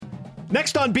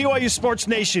Next on BYU Sports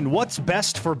Nation, what's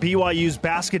best for BYU's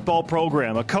basketball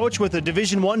program? A coach with a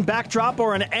Division I backdrop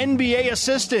or an NBA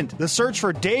assistant? The search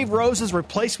for Dave Rose's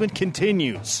replacement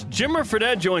continues. Jimmer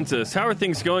Fredette joins us. How are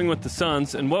things going with the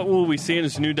Suns, and what will we see in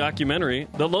his new documentary,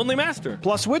 The Lonely Master?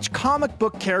 Plus, which comic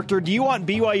book character do you want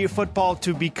BYU football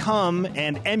to become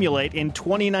and emulate in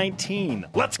 2019?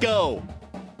 Let's go!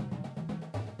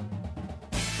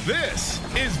 This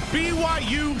is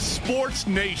BYU Sports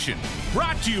Nation,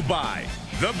 brought to you by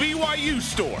The BYU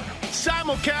Store,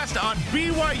 simulcast on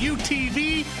BYU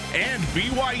TV and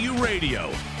BYU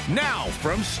Radio. Now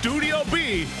from Studio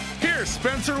B, here's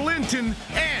Spencer Linton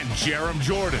and Jerem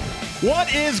Jordan.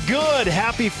 What is good?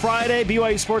 Happy Friday.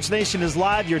 BYU Sports Nation is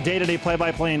live, your day-to-day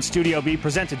play-by-play in Studio B,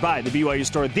 presented by The BYU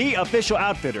Store, the official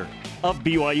outfitter of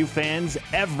BYU fans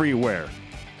everywhere.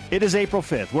 It is April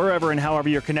 5th. Wherever and however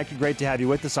you're connected, great to have you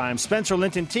with us. I am Spencer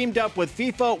Linton, teamed up with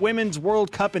FIFA Women's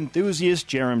World Cup enthusiast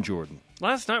Jerem Jordan.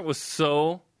 Last night was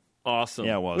so awesome.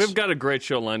 Yeah, it was. We've got a great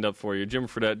show lined up for you. Jim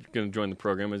Fredette is going to join the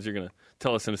program, as you're going to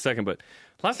tell us in a second. But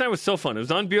last night was so fun. It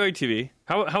was on BYU TV.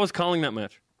 How was calling that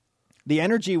match? The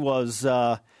energy was,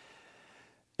 as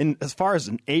far as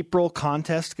an April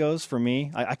contest goes for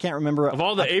me, I can't remember. Of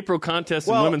all the April contests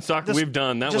in women's soccer we've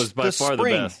done, that was by far the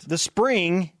best. The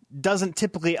spring doesn't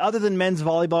typically, other than men's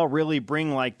volleyball, really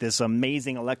bring like this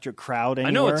amazing electric crowd anywhere.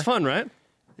 I know, it's fun, right?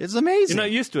 It's amazing. You're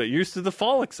not used to it. You're used to the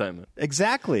fall excitement.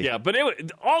 Exactly. Yeah, but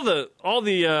all the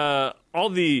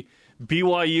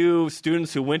BYU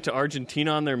students who went to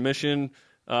Argentina on their mission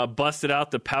busted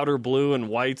out the powder blue and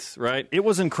whites, right? It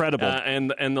was incredible.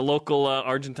 And the local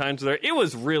Argentines were there. It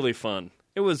was really fun.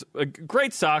 It was a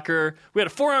great soccer. We had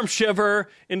a forearm shiver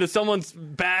into someone's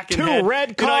back and Two head.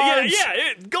 red cards.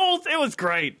 Goals. It was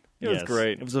great. It was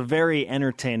great. It was a very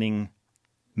entertaining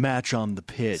match on the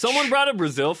pitch. Someone brought a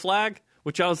Brazil flag,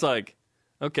 which I was like,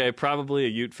 okay, probably a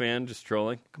Ute fan just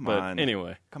trolling. Come on.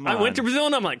 Anyway, Come on. I went to Brazil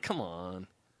and I'm like, come on.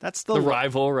 That's the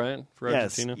rival, right, for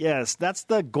yes, Argentina? Yes, that's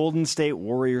the Golden State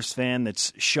Warriors fan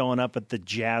that's showing up at the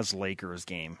Jazz-Lakers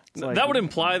game. Like, that would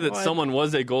imply that what? someone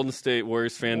was a Golden State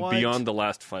Warriors fan beyond the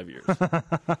last 5 years.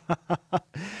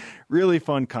 Really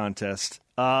fun contest.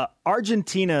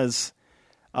 Argentina's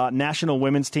national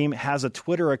women's team has a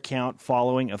Twitter account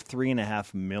following of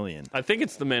 3.5 million. I think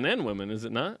it's the men and women, is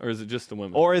it not? Or is it just the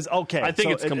women? I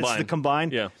think it's combined. It's the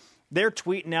combined? Yeah. They're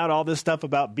tweeting out all this stuff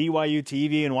about BYU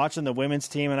TV and watching the women's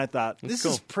team, and I thought, this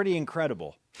is pretty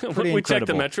incredible. We checked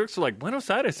the metrics. We're like, Buenos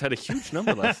Aires had a huge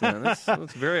number last night.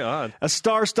 That's very odd. A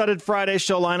star-studded Friday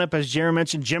show lineup, as Jeremy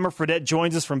mentioned. Jimmer Fredette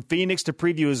joins us from Phoenix to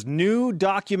preview his new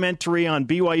documentary on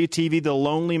BYU TV, The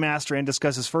Lonely Master, and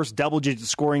discuss his first double-digit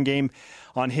scoring game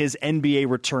on his NBA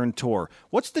return tour.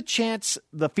 What's the chance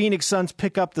the Phoenix Suns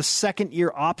pick up the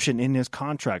second-year option in his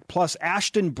contract? Plus,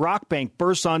 Ashton Brockbank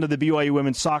bursts onto the BYU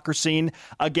women's soccer scene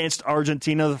against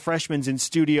Argentina. The freshman's in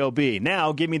Studio B.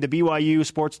 Now, give me the BYU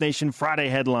Sports Nation Friday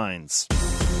headlines.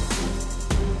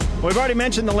 We've already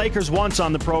mentioned the Lakers once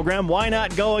on the program. Why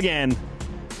not go again?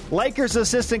 Lakers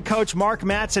assistant coach Mark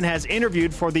Matson has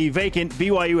interviewed for the vacant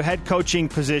BYU head coaching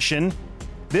position.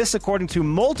 This, according to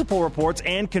multiple reports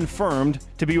and confirmed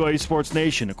to BYU Sports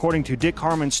Nation. According to Dick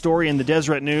Harmon's story in the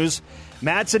Deseret News,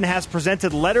 Matson has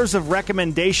presented letters of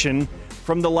recommendation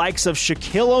from the likes of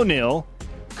Shaquille O'Neal,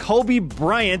 Kobe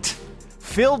Bryant,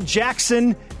 Phil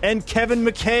Jackson, and Kevin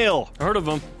McHale. I've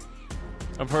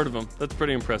heard of them. That's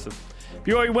pretty impressive.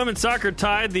 BYU women's soccer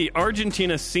tied the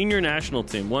Argentina senior national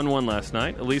team 1-1 last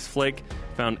night. Elise Flake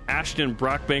found Ashton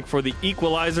Brockbank for the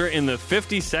equalizer in the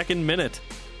 52nd minute.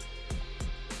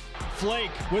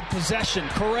 Flake with possession.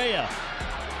 Correa.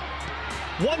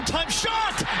 One-time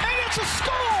shot, and it's a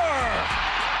score!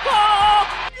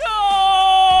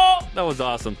 That was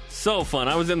awesome. So fun.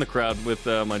 I was in the crowd with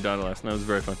my daughter last night. It was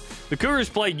very fun. The Cougars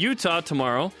play Utah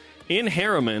tomorrow in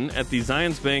Harriman at the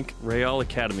Zions Bank Real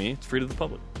Academy. It's free to the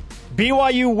public.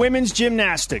 BYU women's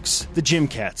gymnastics, the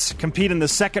Gymcats, compete in the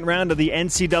second round of the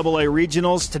NCAA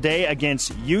regionals today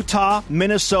against Utah,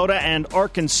 Minnesota, and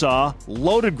Arkansas.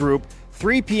 Loaded group,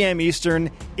 3 p.m. Eastern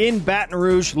in Baton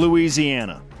Rouge,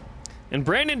 Louisiana. And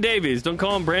Brandon Davies, don't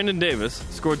call him Brandon Davis,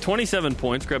 scored 27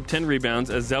 points, grabbed 10 rebounds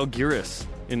as Žalgiris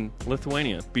in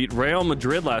Lithuania beat Real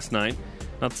Madrid last night.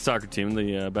 Not the soccer team,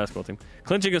 the basketball team.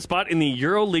 Clinching a spot in the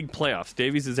EuroLeague playoffs.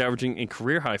 Davies is averaging a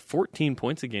career-high 14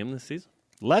 points a game this season.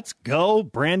 Let's go,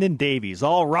 Brandon Davies.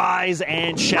 All rise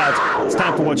and shout. It's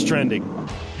time for What's Trending.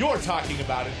 You're talking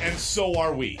about it, and so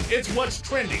are we. It's What's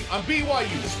Trending on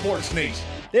BYU Sports Nation.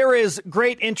 There is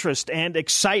great interest and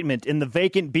excitement in the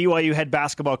vacant BYU head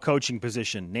basketball coaching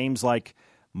position. Names like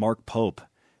Mark Pope,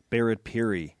 Barrett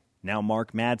Peary, now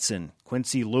Mark Madsen,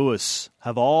 Quincy Lewis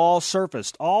have all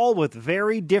surfaced, all with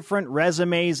very different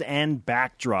resumes and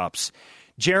backdrops.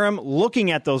 Jerem, looking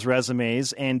at those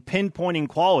resumes and pinpointing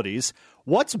qualities,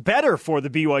 what's better for the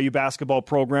BYU basketball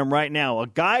program right now? A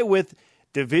guy with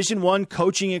Division I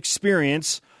coaching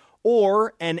experience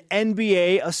or an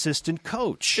NBA assistant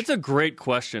coach? It's a great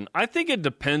question. I think it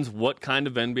depends what kind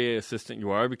of NBA assistant you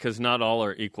are, because not all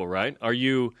are equal, right? Are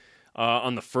you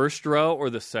on the first row or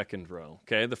the second row?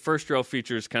 Okay, the first row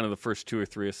features kind of the first 2 or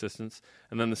 3 assistants,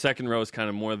 and then the second row is kind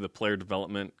of more of the player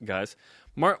development guys.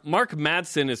 Mark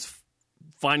Madsen is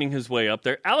finding his way up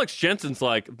there. Alex Jensen's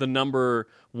like the number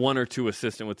 1 or 2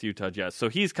 assistant with Utah Jazz, so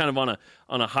he's kind of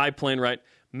on a high plane, right?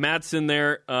 Madsen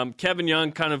there. Kevin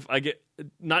Young, kind of, I get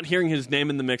not hearing his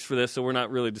name in the mix for this, so we're not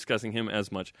really discussing him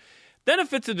as much. Then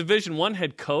if it's a Division I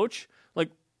head coach, like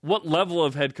what level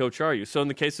of head coach are you? So in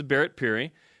the case of Barrett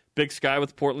Peary, Big Sky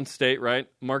with Portland State, right?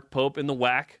 Mark Pope in the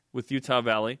WAC with Utah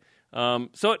Valley.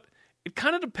 So it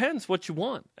kind of depends what you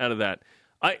want out of that.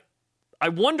 I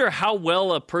wonder how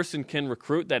well a person can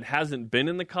recruit that hasn't been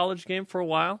in the college game for a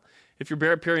while. If you're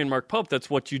Barrett Peary and Mark Pope, that's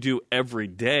what you do every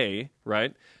day,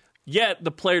 right? Yet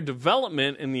the player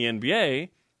development in the NBA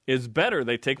is better.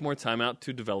 They take more time out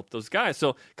to develop those guys.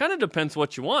 So kind of depends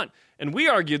what you want. And we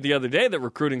argued the other day that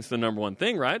recruiting's the number one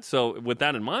thing, right? So with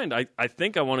that in mind, I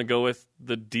think I want to go with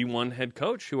the D1 head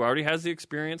coach who already has the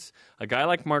experience, a guy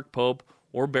like Mark Pope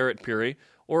or Barrett Peary,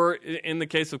 or in the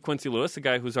case of Quincy Lewis, a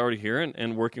guy who's already here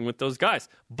and working with those guys.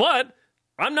 But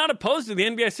I'm not opposed to the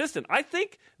NBA assistant. I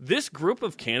think this group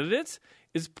of candidates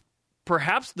is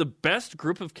perhaps the best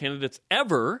group of candidates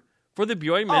ever for the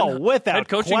BYU men head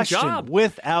coaching job.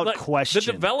 Without question.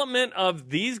 The development of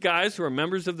these guys who are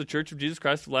members of the Church of Jesus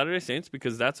Christ of Latter-day Saints,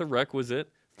 because that's a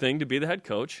requisite thing to be the head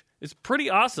coach, is pretty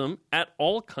awesome at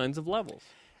all kinds of levels.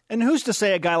 And who's to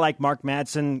say a guy like Mark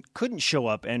Madsen couldn't show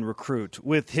up and recruit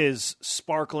with his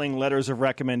sparkling letters of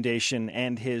recommendation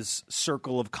and his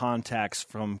circle of contacts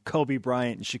from Kobe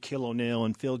Bryant and Shaquille O'Neal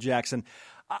and Phil Jackson?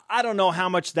 I don't know how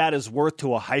much that is worth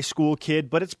to a high school kid,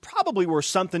 but it's probably worth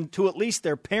something to at least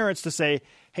their parents to say,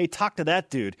 hey, talk to that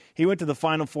dude. He went to the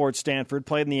Final Four at Stanford,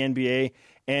 played in the NBA,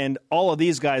 and all of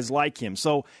these guys like him.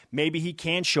 So maybe he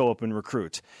can show up and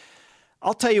recruit.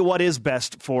 I'll tell you what is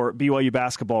best for BYU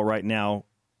basketball right now.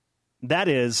 That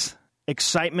is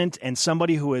excitement and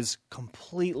somebody who is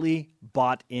completely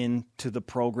bought into the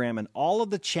program and all of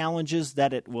the challenges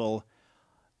that it will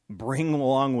bring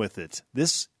along with it.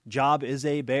 This job is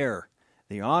a bear.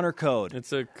 The honor code.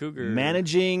 It's a cougar.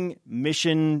 Managing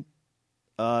mission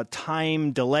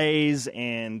time delays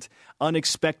and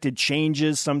unexpected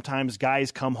changes. Sometimes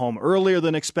guys come home earlier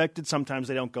than expected. Sometimes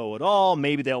they don't go at all.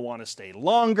 Maybe they'll want to stay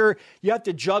longer. You have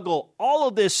to juggle all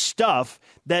of this stuff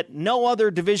that no other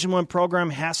Division I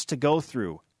program has to go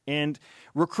through. And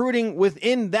recruiting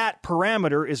within that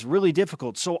parameter is really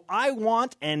difficult. So I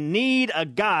want and need a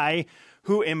guy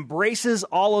who embraces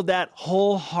all of that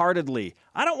wholeheartedly.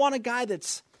 I don't want a guy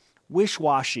that's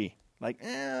wish-washy. Like,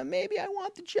 maybe I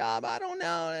want the job. I don't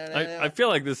know. I feel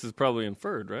like this is probably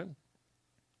inferred, right?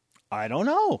 I don't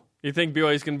know. You think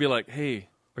BYU's going to be like, hey,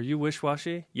 are you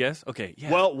wish-washy? Yes? Okay,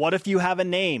 yeah. Well, what if you have a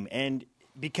name? And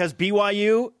because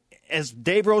BYU, as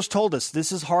Dave Rose told us,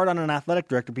 this is hard on an athletic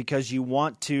director because you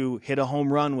want to hit a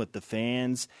home run with the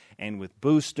fans and with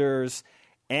boosters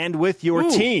and with your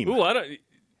team.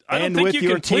 I don't think you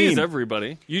can please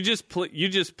everybody. You just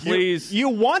please. You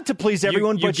want to please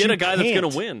everyone, but you get a guy that's going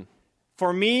to win.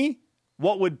 For me,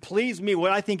 what would please me,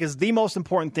 what I think is the most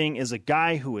important thing, is a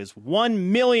guy who is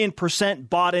 1,000,000%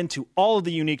 bought into all of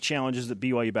the unique challenges that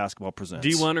BYU basketball presents.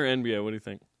 D1 or NBA, what do you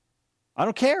think? I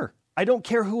don't care. I don't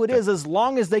care who it is, as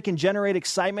long as they can generate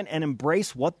excitement and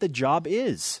embrace what the job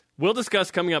is. We'll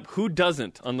discuss coming up who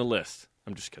doesn't on the list.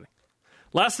 I'm just kidding.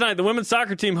 Last night, the women's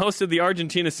soccer team hosted the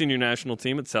Argentina senior national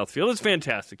team at Southfield. It's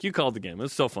fantastic. You called the game. It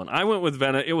was so fun. I went with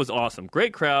Venna. It was awesome.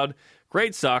 Great crowd,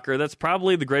 great soccer. That's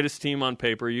probably the greatest team on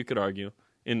paper, you could argue,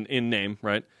 in name,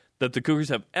 right, that the Cougars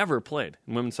have ever played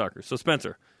in women's soccer. So,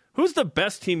 Spencer, who's the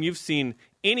best team you've seen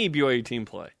any BYU team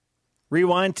play?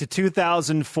 Rewind to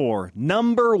 2004.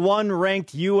 Number 1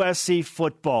 ranked USC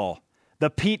football. The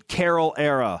Pete Carroll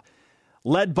era.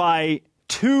 Led by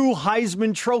 2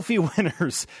 Heisman Trophy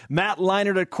winners, Matt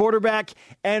Leinart at quarterback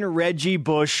and Reggie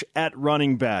Bush at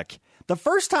running back. The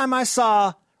first time I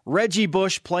saw Reggie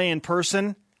Bush play in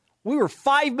person, we were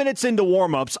 5 minutes into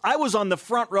warm-ups. I was on the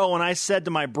front row and I said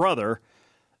to my brother,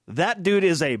 that dude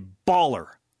is a baller.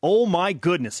 Oh my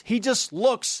goodness. He just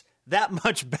looks that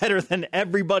much better than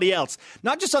everybody else.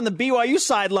 Not just on the BYU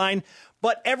sideline,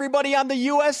 but everybody on the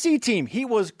USC team. He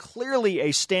was clearly a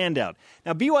standout.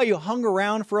 Now, BYU hung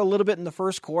around for a little bit in the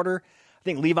first quarter. I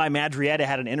think Levi Madrietta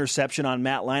had an interception on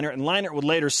Matt Leinart, and Leinart would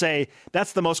later say,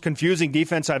 that's the most confusing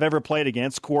defense I've ever played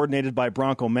against, coordinated by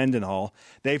Bronco Mendenhall.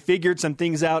 They figured some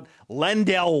things out.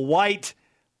 Lendell White,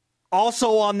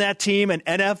 also on that team, an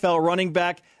NFL running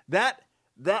back. That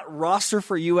roster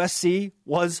for USC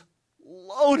was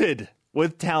loaded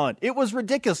with talent. It was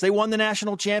ridiculous. They won the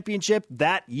national championship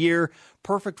that year.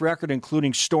 Perfect record,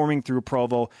 including storming through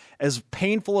Provo. As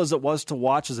painful as it was to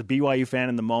watch as a BYU fan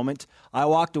in the moment, I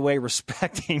walked away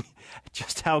respecting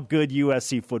just how good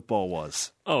USC football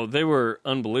was. Oh, they were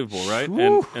unbelievable, right?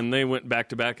 And they went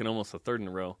back-to-back in almost a third in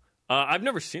a row. I've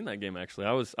never seen that game, actually.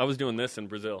 I was doing this in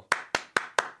Brazil.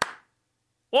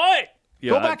 What?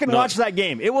 Yeah, go back and watch that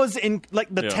game. It was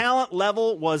the talent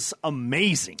level was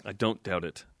amazing. I don't doubt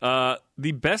it.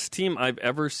 The best team I've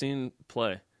ever seen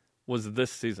play was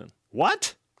this season.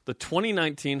 What? The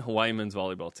 2019 Hawaii men's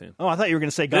volleyball team. Oh, I thought you were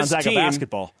going to say Gonzaga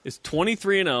basketball. Is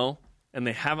 23-0, and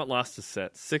they haven't lost a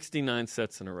set. 69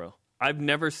 sets in a row. I've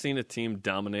never seen a team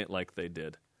dominate like they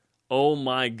did. Oh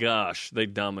my gosh, they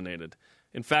dominated.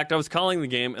 In fact, I was calling the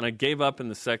game, and I gave up in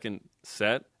the second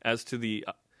set as to the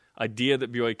idea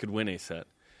that BYU could win a set.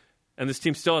 And this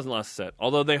team still hasn't lost a set.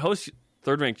 Although they host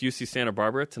third-ranked UC Santa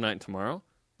Barbara tonight and tomorrow,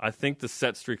 I think the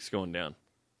set streak's going down.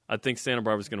 I think Santa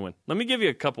Barbara's going to win. Let me give you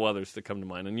a couple others that come to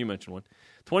mind, and you mentioned one.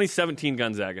 2017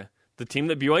 Gonzaga, the team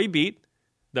that BYU beat,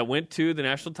 that went to the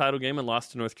national title game and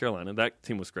lost to North Carolina. That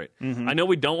team was great. Mm-hmm. I know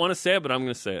we don't want to say it, but I'm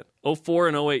going to say it. 04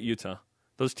 and 08 Utah.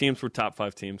 Those teams were top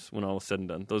 5 teams when all was said and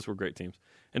done. Those were great teams.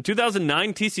 And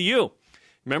 2009 TCU.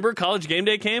 Remember College Game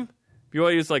Day came?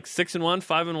 BYU was like 6-1,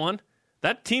 5-1.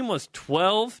 That team was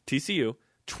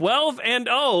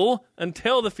 12-0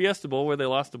 until the Fiesta Bowl where they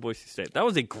lost to Boise State. That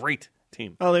was a great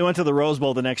team. Oh, they went to the Rose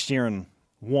Bowl the next year and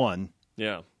won.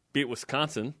 Yeah, beat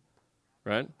Wisconsin,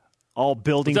 right? All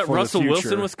building for the future. Was that Russell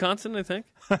Wilson, Wisconsin, I think?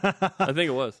 I think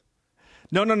it was.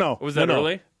 No. Or was that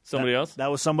early? Somebody else?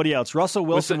 That was somebody else. Russell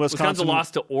Wilson, Wisconsin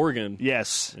lost to Oregon.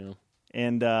 Yes. Yeah.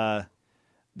 And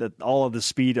all of the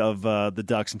speed of the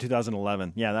Ducks in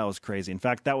 2011. Yeah, that was crazy. In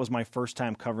fact, that was my first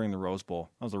time covering the Rose Bowl.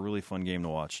 That was a really fun game to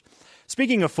watch.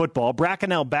 Speaking of football, Bracken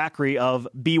Bakri of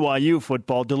BYU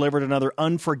football delivered another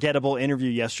unforgettable interview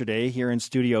yesterday here in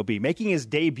Studio B, making his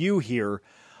debut here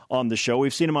on the show.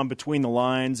 We've seen him on Between the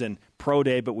Lines and Pro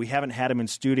Day, but we haven't had him in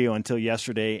studio until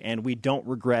yesterday, and we don't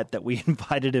regret that we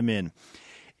invited him in.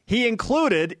 He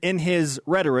included in his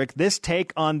rhetoric this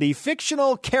take on the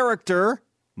fictional character,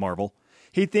 Marvel,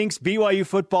 he thinks BYU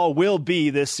football will be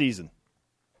this season.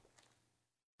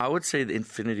 I would say the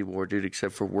Infinity War, dude,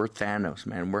 except for we're Thanos,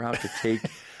 man. We're about to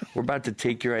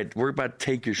take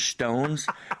your stones.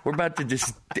 We're about to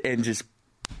just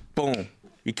boom.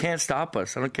 You can't stop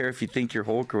us. I don't care if you think you're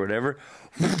Hulk or whatever.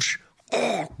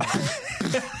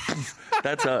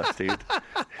 That's us, dude.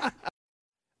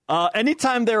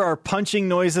 Anytime there are punching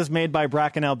noises made by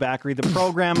Bracken Bakri, the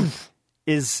program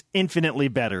is infinitely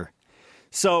better.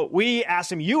 So you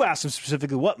asked him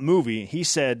specifically what movie. He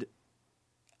said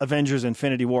Avengers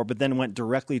Infinity War, but then went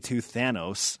directly to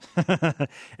Thanos.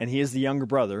 And he is the younger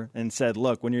brother and said,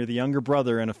 look, when you're the younger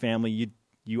brother in a family,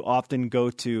 you often go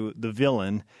to the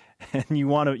villain and you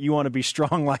want to be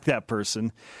strong like that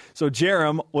person. So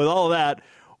Jerem, with all that,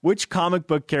 which comic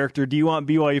book character do you want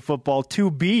BYU football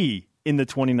to be in the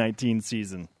 2019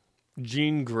 season?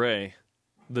 Jean Grey,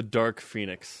 the Dark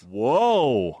Phoenix.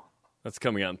 Whoa. That's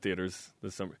coming out in theaters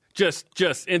this summer. Just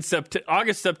in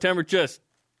August, September, just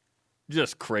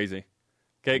crazy.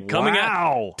 Okay, coming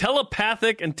out.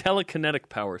 Telepathic and telekinetic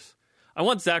powers. I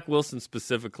want Zach Wilson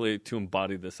specifically to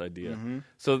embody this idea. Mm-hmm.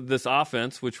 So this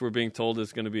offense, which we're being told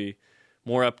is going to be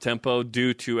more up-tempo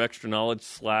due to extra knowledge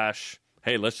 /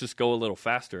 hey, let's just go a little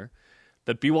faster,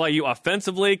 that BYU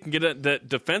offensively can get it, that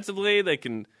defensively they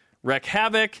can wreak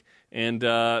havoc. And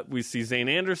we see Zane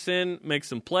Anderson make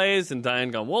some plays, and Diane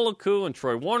Gonwolaku and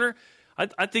Troy Warner.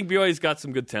 I think BYU's got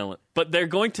some good talent. But they're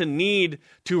going to need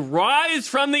to rise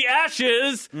from the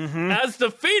ashes as the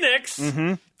Phoenix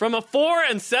from a 4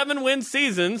 and 7 win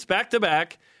seasons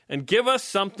back-to-back and give us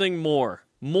something more.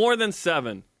 More than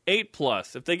 7.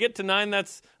 8+. If they get to 9,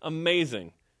 that's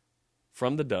amazing.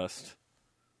 From the dust,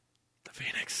 the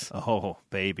Phoenix. Oh,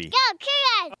 baby. Go,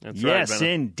 Kids! That's yes, right,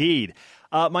 indeed.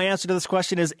 My answer to this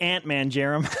question is Ant-Man,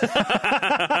 Jerem.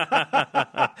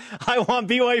 I want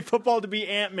BYU football to be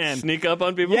Ant-Man. Sneak up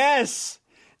on people? Yes.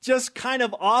 Just kind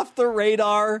of off the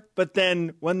radar, but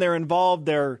then when they're involved,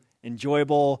 they're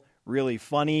enjoyable, really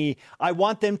funny. I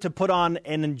want them to put on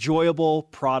an enjoyable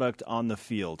product on the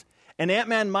field. And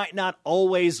Ant-Man might not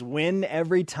always win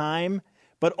every time,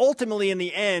 but ultimately in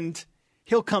the end,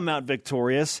 he'll come out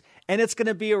victorious. And it's going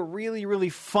to be a really, really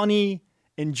funny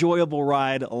enjoyable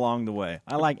ride along the way.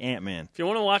 I like Ant-Man. If you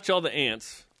want to watch all the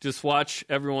ants, just watch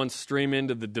everyone stream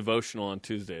into the devotional on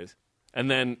Tuesdays. And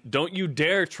then don't you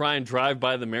dare try and drive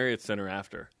by the Marriott Center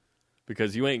after,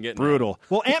 because you ain't getting brutal. Out.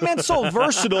 Well, Ant-Man's so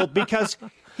versatile because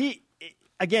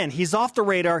he's off the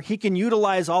radar. He can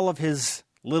utilize all of his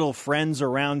little friends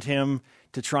around him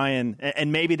to try and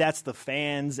maybe that's the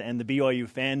fans and the BYU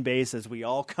fan base as we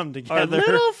all come together. Our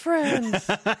little friends.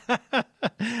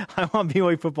 I want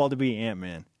BYU football to be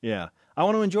Ant-Man. Yeah. I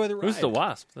want to enjoy the ride. Who's the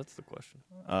Wasp? That's the question.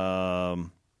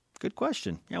 Good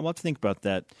question. Yeah, we'll have to think about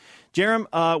that.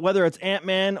 Jerem, whether it's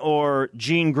Ant-Man or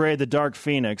Jean Grey, the Dark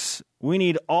Phoenix, we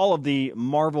need all of the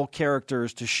Marvel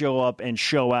characters to show up and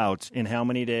show out in how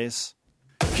many days?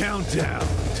 Countdown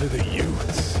to the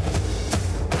Utes.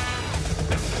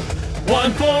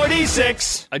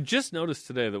 146. I just noticed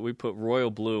today that we put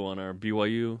royal blue on our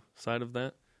BYU side of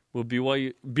that. Well,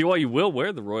 BYU will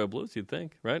wear the royal blues, you'd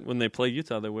think, right? When they play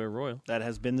Utah, they wear royal. That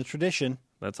has been the tradition.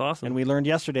 That's awesome. And we learned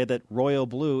yesterday that royal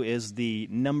blue is the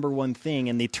number one thing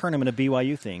in the tournament of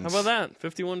BYU things. How about that?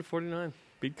 51-49.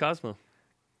 Beat Cosmo.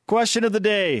 Question of the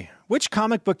day. Which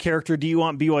comic book character do you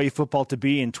want BYU football to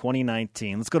be in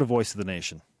 2019? Let's go to Voice of the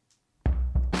Nation.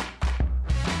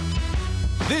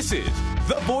 This is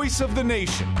the Voice of the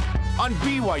Nation on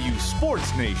BYU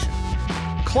Sports Nation.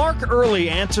 Clark Early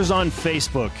answers on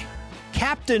Facebook.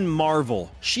 Captain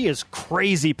Marvel. She is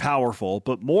crazy powerful,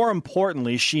 but more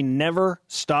importantly, she never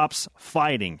stops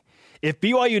fighting. If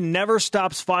BYU never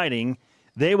stops fighting,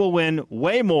 they will win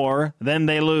way more than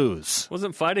they lose.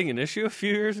 Wasn't fighting an issue a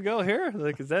few years ago here?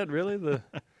 Like, is that really the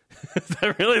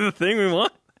thing we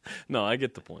want? No, I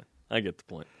get the point.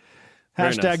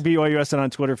 Hashtag BYUSN on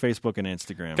Twitter, Facebook, and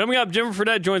Instagram. Coming up, Jimmer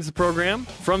Fredette joins the program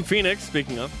from Phoenix,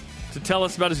 speaking of, to tell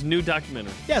us about his new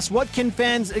documentary. Yes, what can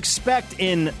fans expect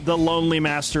in The Lonely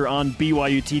Master on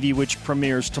BYU TV, which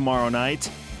premieres tomorrow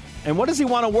night? And what does he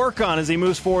want to work on as he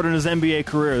moves forward in his NBA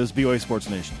career as BYU Sports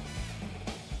Nation?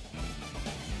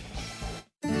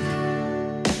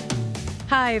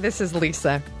 Hi, this is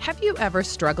Lisa. Have you ever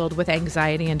struggled with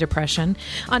anxiety and depression?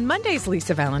 On Monday's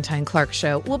Lisa Valentine Clark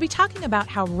Show, we'll be talking about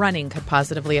how running could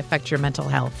positively affect your mental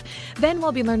health. Then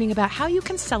we'll be learning about how you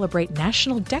can celebrate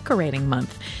National Decorating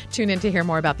Month. Tune in to hear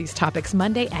more about these topics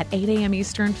Monday at 8 a.m.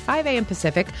 Eastern, 5 a.m.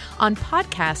 Pacific on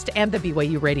podcast and the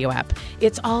BYU Radio app.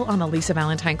 It's all on the Lisa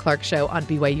Valentine Clark Show on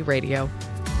BYU Radio.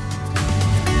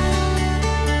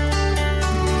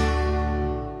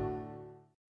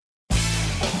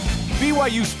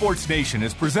 BYU Sports Nation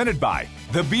is presented by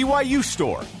The BYU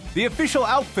Store, the official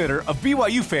outfitter of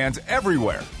BYU fans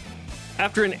everywhere.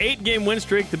 After an 8-game win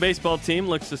streak, the baseball team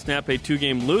looks to snap a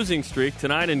 2-game losing streak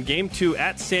tonight in Game 2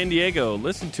 at San Diego.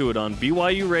 Listen to it on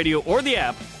BYU Radio or the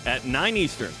app at 9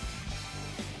 Eastern.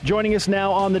 Joining us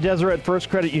now on the Deseret First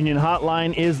Credit Union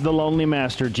hotline is the Lonely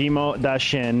Master, Jimo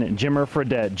Dashen, Jimmer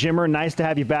Fredette. Jimmer, nice to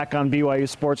have you back on BYU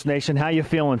Sports Nation. How you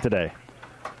feeling today?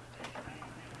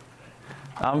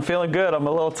 I'm feeling good. I'm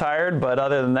a little tired, but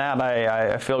other than that,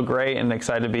 I feel great and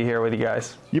excited to be here with you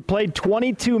guys. You played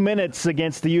 22 minutes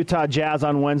against the Utah Jazz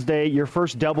on Wednesday, your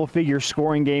first double-figure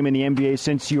scoring game in the NBA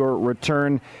since your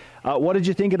return. What did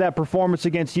you think of that performance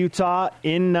against Utah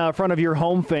in front of your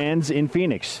home fans in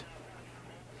Phoenix?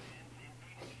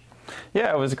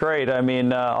 Yeah, it was great. I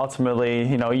mean, ultimately,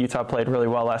 Utah played really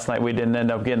well last night. We didn't end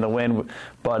up getting the win,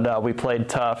 but we played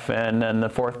tough, and then the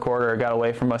fourth quarter got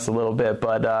away from us a little bit.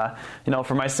 But,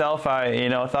 for myself, I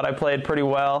thought I played pretty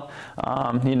well.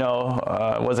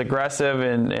 Was aggressive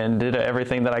and did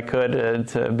everything that I could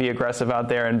to be aggressive out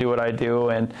there and do what I do.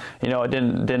 And, I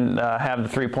didn't have the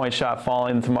three-point shot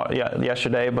falling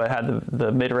yesterday, but had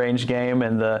the mid-range game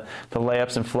and the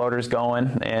layups and floaters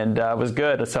going, and it was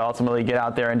good to ultimately get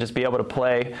out there and just be able to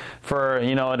play for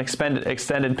an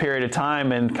extended period of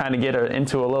time and kind of get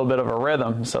into a little bit of a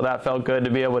rhythm. So that felt good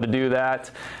to be able to do that,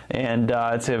 and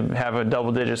to have a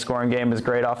double-digit scoring game is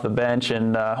great off the bench,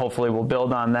 and hopefully we'll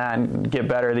build on that and get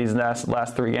better these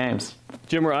last 3 games.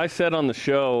 Jimmer, I said on the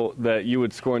show that you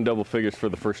would score in double figures for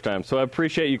the first time, so I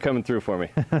appreciate you coming through for me.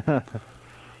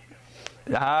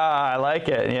 I like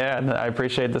it. Yeah, I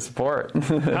appreciate the support.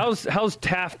 How's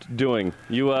Taft doing?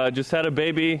 You just had a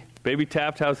baby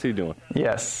Taft. How's he doing?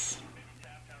 Yes.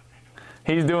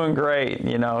 He's doing great.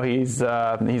 He's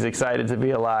excited to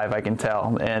be alive, I can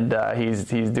tell, and he's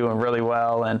doing really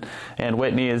well. And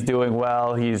Whitney is doing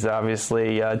well. He's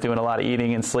obviously doing a lot of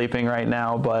eating and sleeping right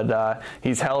now, but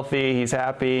he's healthy. He's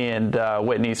happy, and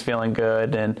Whitney's feeling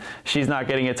good. And she's not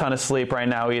getting a ton of sleep right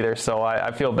now either. So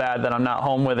I feel bad that I'm not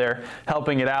home with her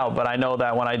helping it out. But I know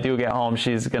that when I do get home,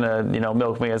 she's gonna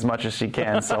milk me as much as she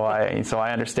can. So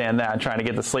I understand that. I'm trying to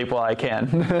get to sleep while I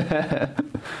can.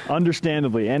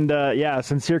 Understandably. And,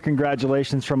 sincere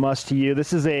congratulations from us to you.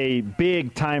 This is a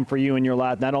big time for you in your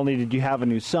life. Not only did you have a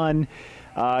new son,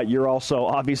 you're also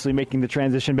obviously making the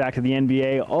transition back to the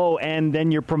NBA. Oh, and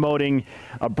then you're promoting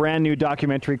a brand new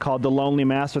documentary called The Lonely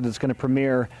Master that's going to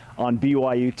premiere on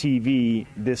BYU TV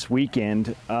this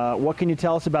weekend. What can you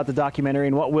tell us about the documentary,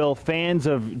 and what will fans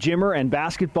of Jimmer and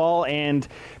basketball in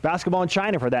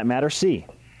China, for that matter, see?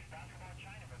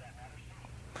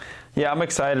 Yeah, I'm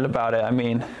excited about it. I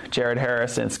mean, Jared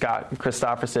Harris and Scott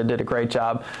Christopherson did a great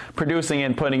job producing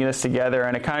and putting this together,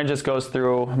 and it kind of just goes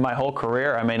through my whole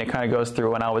career. I mean, it kind of goes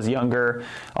through when I was younger,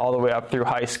 all the way up through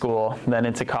high school, then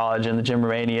into college and the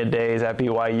Jimmermania days at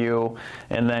BYU,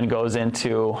 and then goes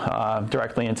into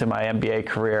directly into my NBA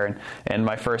career and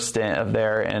my first stint of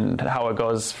there, and how it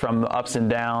goes from the ups and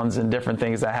downs and different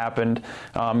things that happened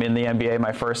in the NBA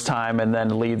my first time, and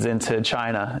then leads into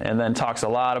China, and then talks a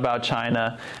lot about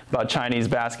China, about Chinese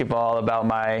basketball, about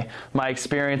my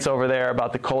experience over there,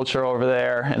 about the culture over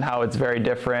there, and how it's very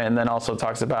different, and then also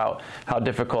talks about how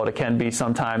difficult it can be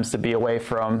sometimes to be away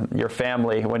from your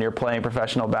family when you're playing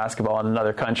professional basketball in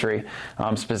another country,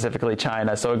 specifically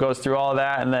China. So it goes through all of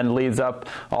that and then leads up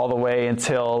all the way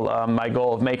until my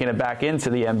goal of making it back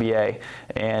into the NBA.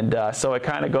 And so it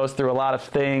kind of goes through a lot of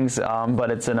things,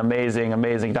 but it's an amazing,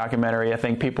 amazing documentary. I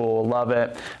think people will love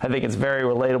it. I think it's a very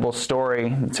relatable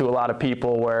story to a lot of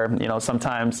people where, you know,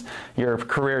 sometimes your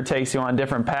career takes you on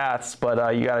different paths,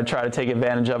 but you got to try to take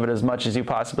advantage of it as much as you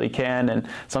possibly can. And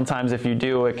sometimes if you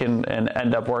do, it can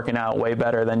end up working out way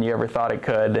better than you ever thought it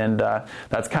could. And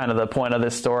that's kind of the point of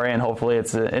this story, and hopefully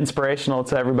it's inspirational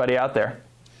to everybody out there.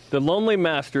 The Lonely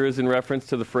Master is in reference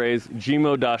to the phrase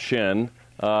Jimo Da Shen,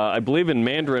 I believe in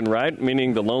Mandarin, right?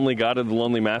 Meaning the lonely god or the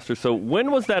lonely master. So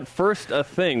when was that first a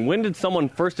thing? When did someone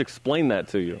first explain that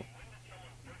to you?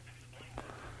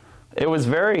 It was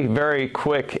very, very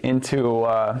quick into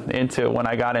when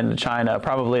I got into China.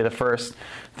 Probably the first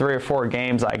 3 or 4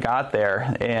 games I got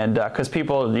there, and because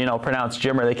people, you know, pronounce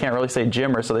Jimmer, they can't really say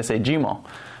Jimmer, so they say Jimo,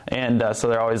 and so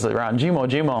they're always around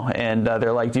Jimo, and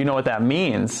they're like, "Do you know what that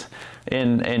means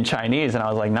in Chinese?" And I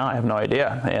was like, "No, I have no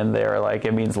idea." And they were like,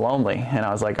 "It means lonely," and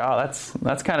I was like, "Oh,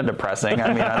 that's kind of depressing. I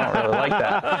mean, I don't really like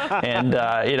that."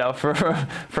 And you know,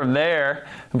 from there,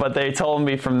 but they told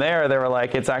me from there, they were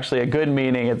like, "It's actually a good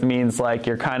meaning. It means like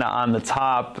you're kind of on the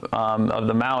top of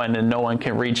the mountain and no one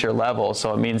can reach your level.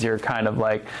 So it means you're kind of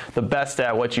like the best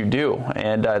at what you do,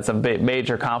 and it's a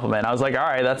major compliment." I was like, "All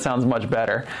right, that sounds much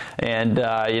better." And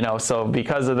you know, so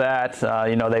because of that,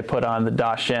 you know, they put on the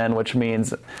Da Shen, which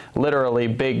means literally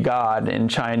big God in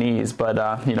Chinese, but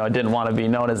you know, I didn't want to be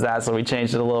known as that, so we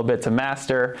changed it a little bit to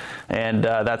Master, and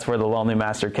that's where the Lonely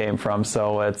Master came from.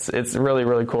 So it's really,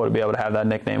 really cool to be able to have that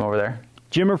nickname over there.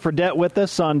 Jimmer Fredette with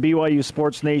us on BYU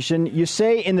Sports Nation. You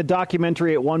say in the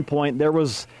documentary at one point there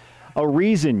was a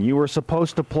reason you were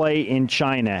supposed to play in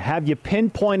China. Have you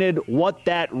pinpointed what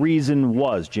that reason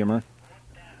was, Jimmer?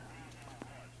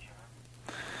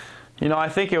 You know, I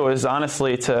think it was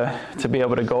honestly to be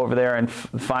able to go over there and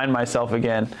find myself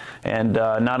again, and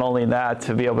not only that,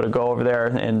 to be able to go over there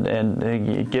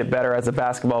and get better as a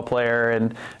basketball player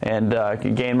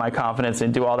and gain my confidence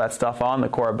and do all that stuff on the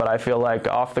court. But I feel like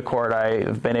off the court,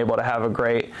 I've been able to have a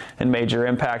great and major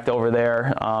impact over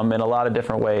there in a lot of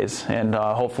different ways, and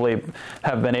hopefully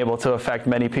have been able to affect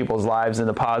many people's lives in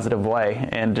a positive way.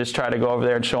 And just try to go over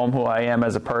there and show them who I am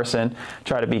as a person.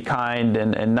 Try to be kind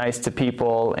and nice to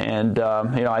people. And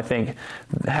you know, I think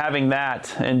having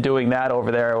that and doing that over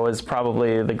there was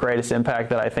probably the greatest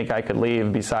impact that I think I could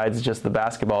leave, besides just the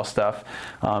basketball stuff.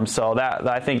 So that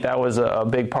I think that was a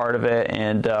big part of it,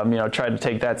 and you know, tried to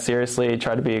take that seriously.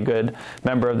 Tried to be a good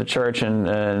member of the church and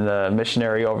a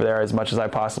missionary over there as much as I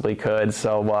possibly could.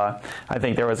 So I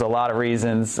think there was a lot of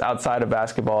reasons outside of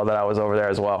basketball that I was over there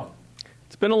as well.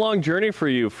 It's been a long journey for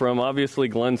you, from obviously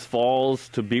Glens Falls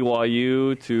to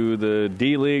BYU to the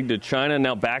D-League to China,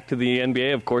 now back to the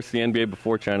NBA, of course the NBA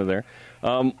before China there.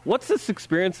 What's this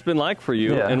experience been like for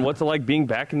you, and what's it like being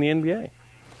back in the NBA?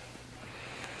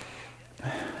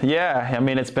 Yeah, I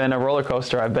mean, it's been a roller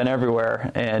coaster. I've been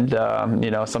everywhere, and you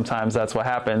know, sometimes that's what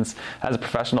happens as a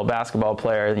professional basketball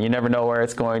player. You never know where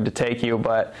it's going to take you,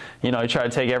 but you know, you try to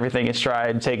take everything in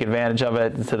stride, take advantage of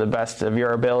it to the best of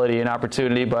your ability and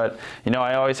opportunity. But you know,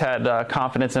 I always had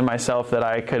confidence in myself that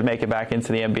I could make it back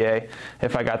into the NBA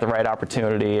if I got the right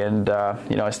opportunity, and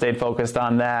you know, I stayed focused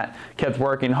on that, kept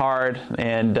working hard,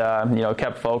 and you know,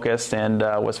 kept focused, and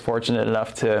was fortunate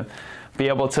enough to be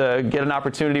able to get an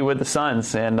opportunity with the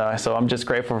Suns, and so I'm just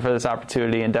grateful for this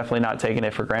opportunity and definitely not taking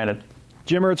it for granted.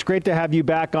 Jimmer, it's great to have you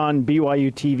back on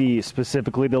BYU TV,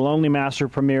 specifically. The Lonely Master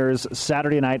premieres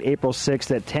Saturday night, April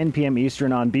 6th at 10 p.m.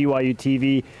 Eastern on BYU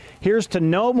TV. Here's to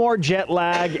no more jet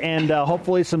lag and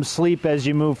hopefully some sleep as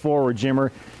you move forward,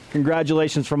 Jimmer.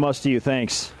 Congratulations from us to you.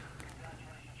 Thanks.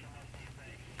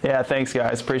 Yeah, thanks,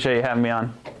 guys. Appreciate you having me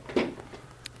on.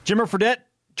 Jimmer Fredette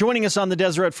joining us on the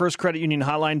Deseret First Credit Union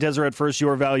Hotline. Deseret First,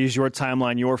 your values, your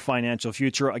timeline, your financial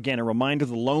future. Again, a reminder,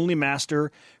 The Lonely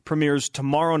Master premieres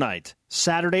tomorrow night,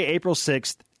 Saturday, April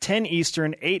 6th, 10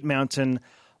 Eastern, 8 Mountain,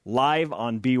 live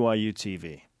on BYU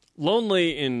TV.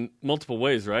 Lonely in multiple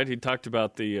ways, right? He talked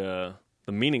about the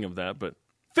meaning of that, but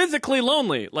physically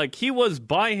lonely. Like, he was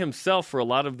by himself for a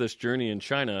lot of this journey in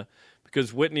China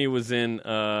because Whitney was in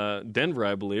Denver,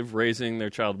 I believe, raising their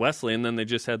child Wesley, and then they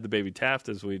just had the baby Taft,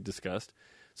 as we discussed.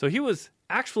 So he was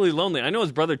actually lonely. I know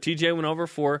his brother TJ went over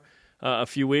for a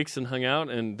few weeks and hung out,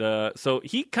 and so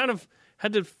he kind of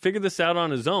had to figure this out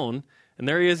on his own. And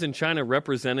there he is in China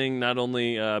representing not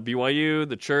only BYU,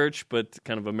 the church, but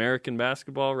kind of American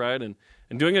basketball, right? And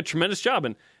doing a tremendous job.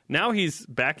 And now he's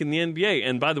back in the NBA.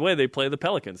 And by the way, they play the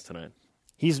Pelicans tonight.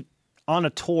 He's on a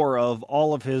tour of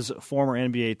all of his former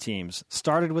NBA teams.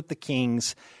 Started with the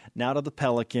Kings, now to the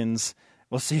Pelicans.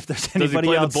 We'll see if there's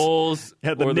anybody else. Does he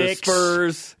play the Bulls or Knicks. The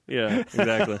Spurs? Yeah,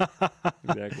 exactly.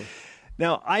 Exactly.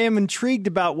 Now, I am intrigued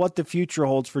about what the future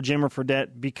holds for Jimmer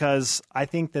Fredette because I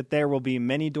think that there will be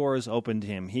many doors open to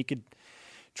him. He could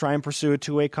try and pursue a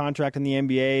two-way contract in the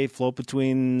NBA, float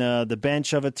between the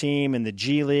bench of a team and the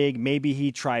G League. Maybe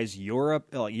he tries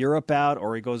Europe out,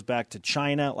 or he goes back to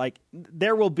China. Like,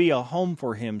 there will be a home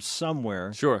for him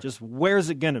somewhere. Sure. Just where's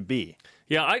it going to be?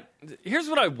 Yeah, here's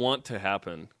what I want to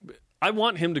happen. I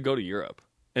want him to go to Europe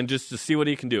and just to see what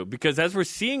he can do. Because as we're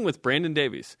seeing with Brandon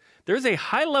Davies, there's a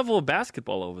high level of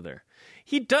basketball over there.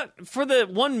 He does, for the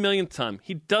 1 millionth time,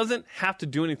 he doesn't have to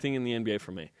do anything in the NBA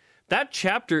for me. That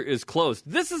chapter is closed.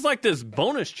 This is like this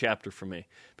bonus chapter for me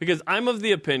because I'm of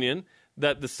the opinion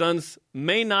that the Suns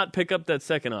may not pick up that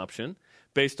second option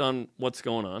based on what's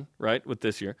going on, right, with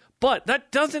this year. But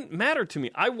that doesn't matter to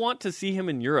me. I want to see him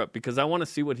in Europe because I want to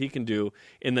see what he can do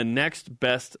in the next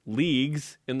best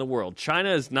leagues in the world. China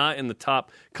is not in the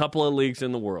top couple of leagues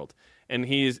in the world, and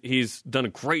he's done a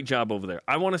great job over there.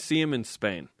 I want to see him in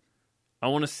Spain. I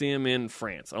want to see him in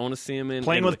France. I want to see him in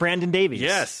playing Italy. with Brandon Davies.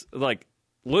 Yes, like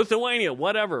Lithuania,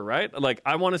 whatever, right? Like,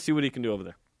 I want to see what he can do over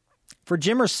there. For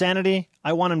Jimmer's sanity,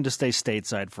 I want him to stay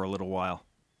stateside for a little while,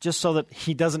 just so that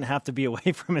he doesn't have to be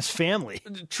away from his family.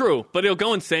 True, but he'll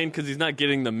go insane because he's not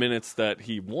getting the minutes that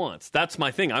he wants. That's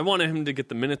my thing. I wanted him to get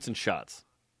the minutes and shots.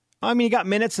 I mean, he got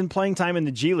minutes and playing time in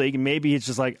the G League, and maybe he's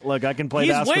just like, look, I can play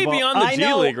He's basketball. He's way beyond the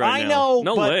G League right now. I know.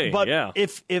 No way. But yeah.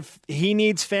 if he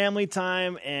needs family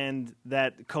time and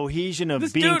that cohesion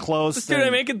of being close. This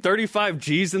dude making 35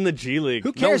 G's in the G League.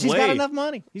 Who cares? No He's way. got enough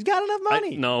money. He's got enough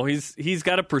money. No, he's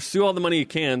got to pursue all the money he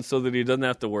can so that he doesn't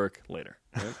have to work later.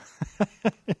 Right?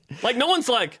 Like, no one's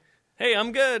like, hey,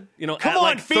 I'm good. You know, come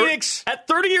on, Phoenix. At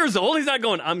 30 years old, he's not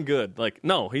going, I'm good. Like,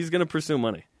 no, he's going to pursue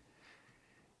money.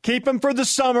 Keep him for the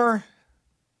summer.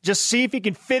 Just see if he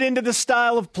can fit into the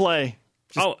style of play.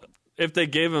 If they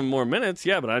gave him more minutes,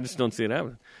 yeah, but I just don't see it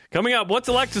happening. Coming up, what's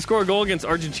it like to score a goal against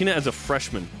Argentina as a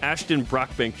freshman? Ashton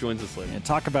Brockbank joins us later. And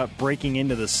talk about breaking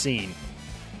into the scene.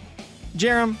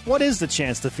 Jerem, what is the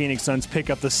chance the Phoenix Suns pick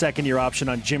up the second-year option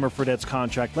on Jimmer Fredette's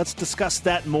contract? Let's discuss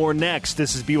that more next.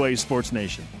 This is BYU Sports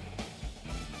Nation.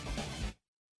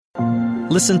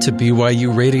 Listen to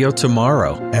BYU Radio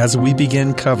tomorrow as we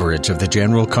begin coverage of the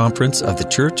General Conference of the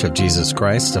Church of Jesus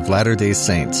Christ of Latter-day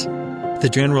Saints. The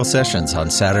general sessions on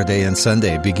Saturday and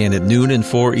Sunday begin at noon and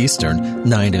 4 Eastern,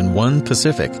 9 and 1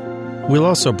 Pacific. We'll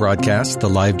also broadcast the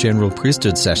live General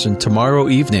Priesthood session tomorrow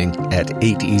evening at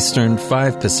 8 Eastern,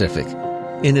 5 Pacific.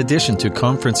 In addition to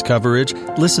conference coverage,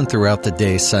 listen throughout the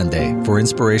day Sunday for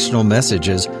inspirational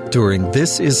messages during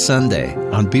This is Sunday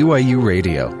on BYU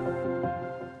Radio.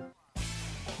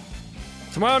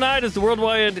 Tomorrow night is the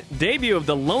worldwide debut of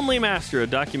The Lonely Master, a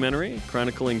documentary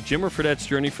chronicling Jimmer Fredette's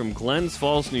journey from Glens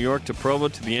Falls, New York to Provo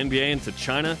to the NBA and to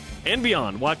China and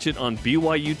beyond. Watch it on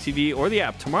BYU TV or the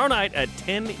app tomorrow night at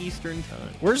 10 Eastern Time.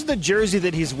 Where's the jersey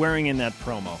that he's wearing in that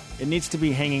promo? It needs to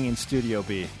be hanging in Studio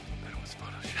B.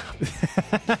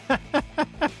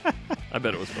 I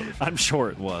bet it was Photoshopped. I'm sure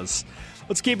it was.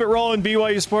 Let's keep it rolling,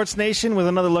 BYU Sports Nation, with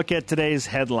another look at today's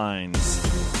headlines.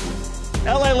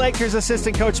 LA Lakers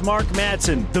assistant coach Mark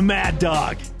Madsen, the Mad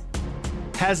Dog,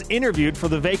 has interviewed for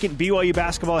the vacant BYU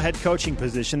basketball head coaching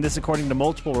position. This according to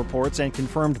multiple reports and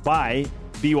confirmed by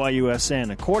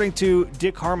BYUSN. According to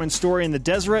Dick Harmon's story in the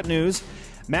Deseret News,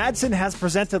 Madsen has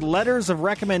presented letters of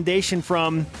recommendation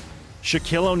from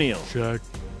Shaquille O'Neal,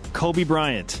 Kobe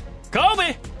Bryant,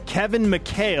 Kobe! Kevin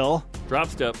McHale, Drop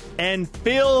step. and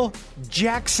Phil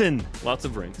Jackson, Lots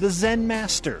of rings. the Zen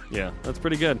Master. Yeah, that's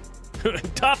pretty good.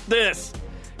 Top this.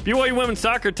 BYU women's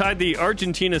soccer tied the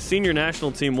Argentina senior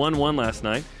national team 1-1 last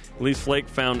night. Elise Flake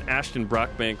found Ashton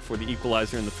Brockbank for the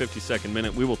equalizer in the 52nd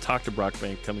minute. We will talk to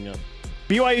Brockbank coming up.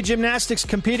 BYU Gymnastics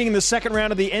competing in the second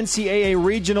round of the NCAA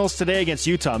Regionals today against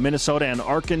Utah, Minnesota, and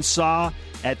Arkansas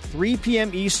at 3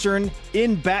 p.m. Eastern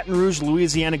in Baton Rouge,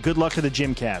 Louisiana. Good luck to the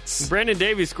Gym Cats. Brandon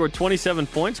Davies scored 27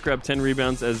 points, grabbed 10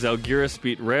 rebounds as Zalgiris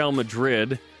beat Real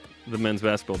Madrid, the men's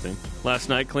basketball team. Last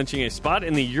night, clinching a spot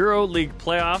in the Euro League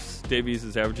playoffs, Davies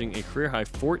is averaging a career-high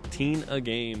 14 a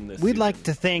game this We'd season. like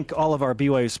to thank all of our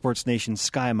BYU Sports Nation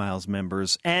Sky Miles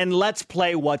members, and let's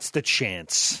play What's the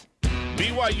Chance?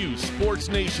 BYU Sports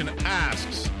Nation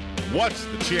asks, what's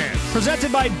the chance?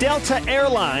 Presented by Delta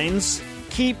Airlines.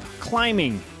 Keep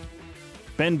climbing.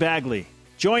 Ben Bagley,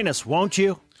 join us, won't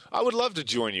you? I would love to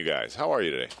join you guys. How are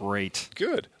you today? Great.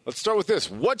 Good. Let's start with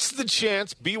this. What's the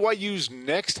chance BYU's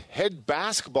next head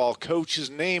basketball coach's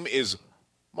name is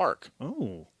Mark?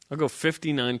 Oh. I'll go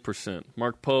 59%.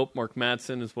 Mark Pope, Mark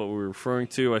Madsen is what we were referring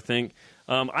to, I think.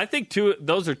 I think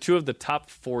those are two of the top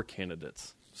 4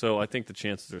 candidates. So I think the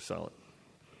chances are solid.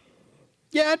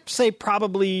 Yeah, I'd say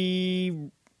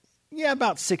probably,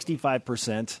 about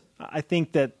 65%. I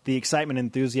think that the excitement and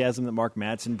enthusiasm that Mark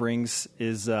Madsen brings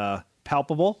is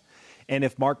palpable. And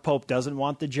if Mark Pope doesn't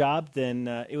want the job, then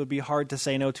it would be hard to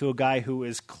say no to a guy who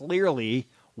is clearly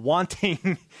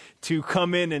wanting to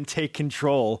come in and take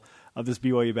control of this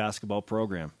BYU basketball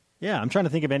program. Yeah, I'm trying to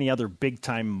think of any other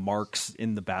big-time Marks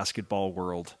in the basketball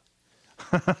world.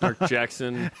 Mark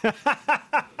Jackson.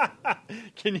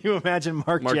 Can you imagine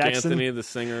Mark Jackson? Anthony, the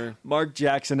singer. Mark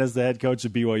Jackson as the head coach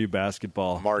of BYU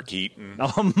basketball. Mark Eaton.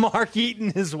 Oh, Mark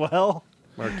Eaton as well.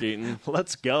 Mark Eaton.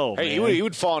 Let's go. Hey, man. he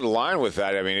would fall into line with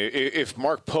that. I mean, if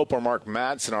Mark Pope or Mark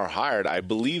Madsen are hired, I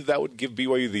believe that would give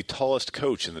BYU the tallest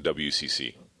coach in the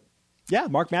WCC. Yeah,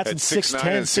 Mark Madsen, At 6'9"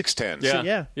 and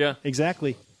 6'10". Yeah.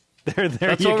 Exactly. There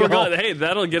That's you what go. we're going. Hey,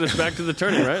 that'll get us back to the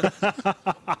turning,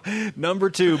 right? Number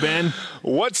 2, Ben.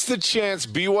 What's the chance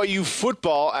BYU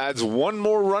football adds one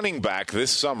more running back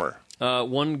this summer? 1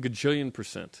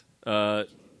 gajillion%.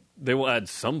 They will add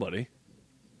somebody.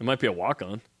 It might be a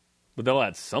walk-on, but they'll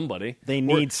add somebody. They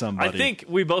need somebody. I think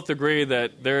we both agree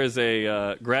that there is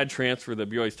a grad transfer that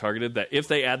BYU's targeted, that if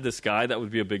they add this guy, that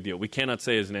would be a big deal. We cannot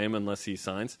say his name unless he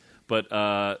signs, but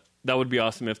that would be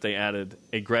awesome if they added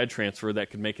a grad transfer that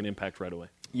could make an impact right away.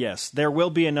 Yes, there will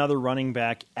be another running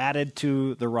back added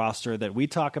to the roster that we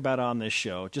talk about on this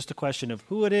show. Just a question of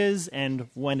who it is and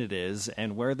when it is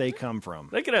and where they come from.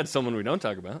 They could add someone we don't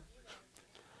talk about.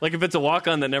 Like if it's a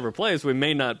walk-on that never plays, we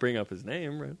may not bring up his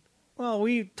name, right? Well,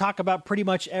 we talk about pretty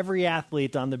much every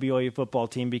athlete on the BYU football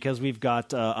team because we've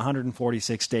got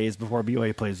 146 days before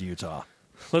BYU plays Utah.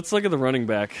 Let's look at the running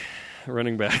backs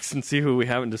and see who we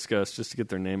haven't discussed just to get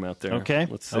their name out there. Okay.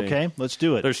 Let's see. Okay, let's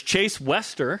do it. There's Chase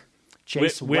Wester.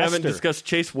 We haven't discussed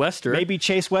Chase Wester. Maybe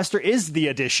Chase Wester is the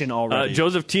addition already.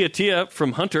 Joseph Tiatia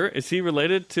from Hunter. Is he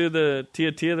related to the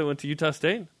Tiatia that went to Utah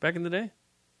State back in the day?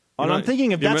 I'm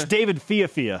thinking of that's David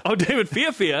Fiafia. Oh, David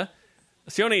Fiafia.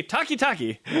 Sione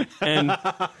Taki and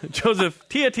Joseph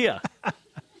Tiatia.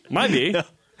 Might be.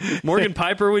 Morgan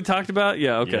Piper we talked about.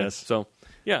 Yeah, okay. Yes. So,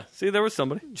 yeah, see, there was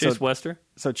somebody. Chase Wester.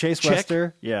 So Chase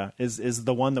Wester, is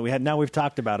the one that we had. Now we've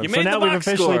talked about him. You So made now the we've box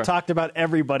officially score. talked about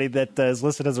everybody that is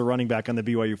listed as a running back on the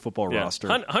BYU football roster.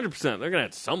 100%. They're going to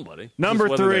add somebody. Number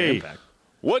Just whether they 3. impact.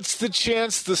 What's the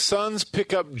chance the Suns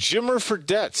pick up Jimmer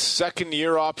Fredette's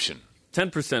second-year option?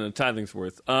 10% of tithing's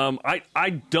worth.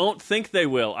 I don't think they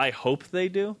will. I hope they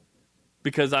do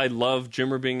because I love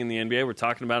Jimmer being in the NBA. We're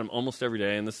talking about him almost every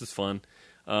day, and this is fun.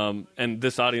 And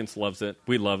this audience loves it.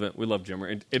 We love it. We love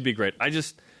Jimmer. It'd be great.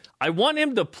 I want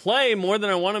him to play more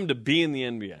than I want him to be in the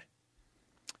NBA.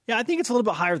 Yeah, I think it's a little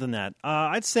bit higher than that.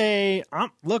 I'd say, I'm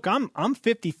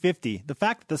 50-50. The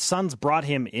fact that the Suns brought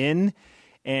him in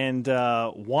and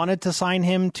wanted to sign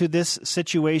him to this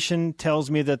situation tells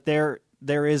me that there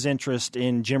is interest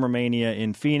in Jimmermania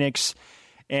in Phoenix.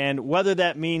 And whether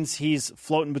that means he's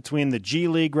floating between the G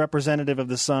League representative of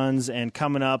the Suns and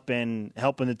coming up and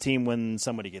helping the team when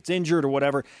somebody gets injured or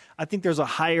whatever, I think there's a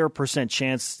higher percent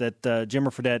chance that Jimmer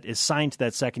Fredette is signed to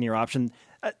that second-year option.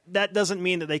 That doesn't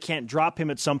mean that they can't drop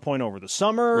him at some point over the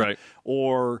summer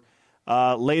or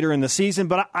later in the season,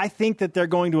 but I think that they're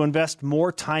going to invest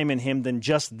more time in him than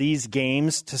just these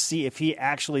games to see if he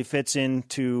actually fits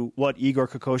into what Igor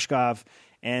Kokoshkov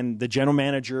and the general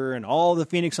manager and all the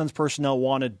Phoenix Suns personnel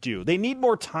want to do. They need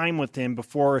more time with him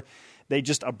before they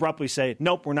just abruptly say,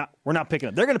 "Nope, we're not picking it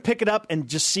up." They're going to pick it up and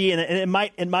just see, and it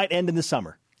might end in the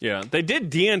summer. Yeah, they did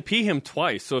DNP him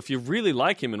twice. So if you really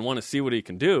like him and want to see what he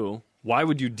can do, why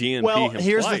would you DNP him twice? Well,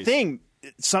 here's the thing.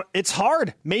 It's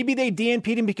hard. Maybe they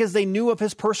DNP'd him because they knew of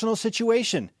his personal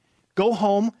situation. Go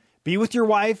home, be with your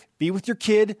wife, be with your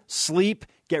kid, sleep,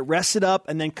 get rested up,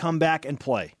 and then come back and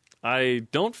play. I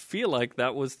don't feel like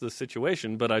that was the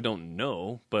situation, but I don't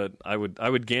know. But I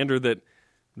would gander that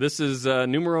this is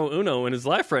numero uno in his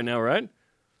life right now, right?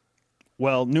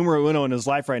 Well, numero uno in his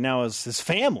life right now is his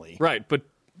family. Right, but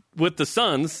with the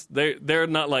Suns, they're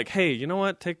not like, hey, you know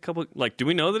what? Take a couple. Like, do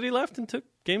we know that he left and took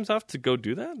games off to go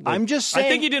do that? Like, I'm just saying. I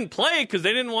think he didn't play because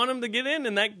they didn't want him to get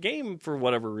in that game for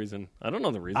whatever reason. I don't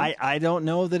know the reason. I don't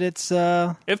know that it's.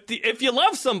 If you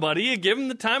love somebody, you give him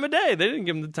the time of day. They didn't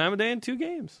give him the time of day in 2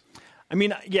 games. I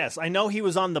mean, yes, I know he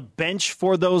was on the bench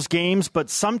for those games, but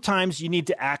sometimes you need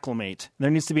to acclimate. There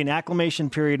needs to be an acclimation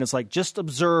period. It's like, just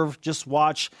observe, just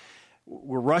watch.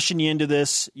 We're rushing you into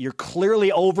this. You're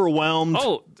clearly overwhelmed.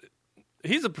 Oh,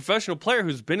 he's a professional player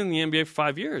who's been in the NBA for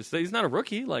 5 years. He's not a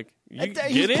rookie. Like,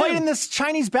 he's played in this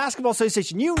Chinese Basketball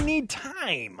Association. You need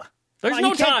time. There's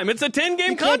no time. It's a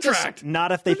 10-game contract.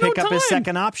 Not if they pick up his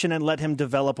second option and let him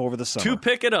develop over the summer. To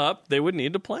pick it up, they would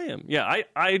need to play him. Yeah,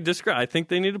 I disagree. I think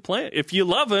they need to play him. If you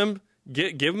love him,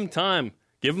 give him time.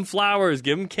 Give him flowers.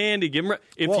 Give him candy.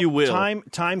 If you will.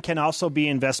 Time can also be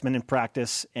investment in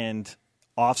practice and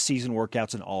off-season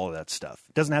workouts and all of that stuff.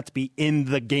 It doesn't have to be in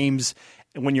the games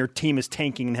when your team is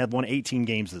tanking and have won 18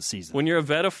 games this season. When you're a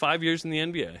vet of 5 years in the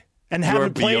NBA. And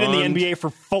haven't played in the NBA for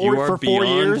 4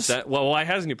 years? Well, why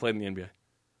hasn't he played in the NBA?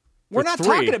 We're not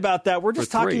talking about that. We're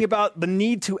just talking about the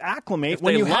need to acclimate. If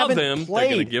when you love haven't him, played,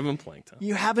 they're going to give him playing time.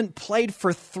 You haven't played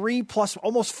for 3 plus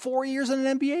almost 4 years in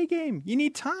an NBA game. You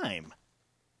need time.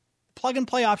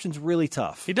 Plug-and-play option's really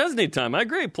tough. He does need time. I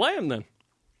agree. Play him then.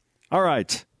 All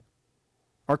right.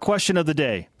 Our question of the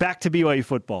day, back to BYU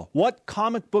football. What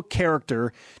comic book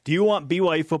character do you want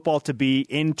BYU football to be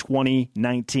in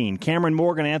 2019? Cameron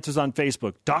Morgan answers on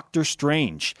Facebook, Doctor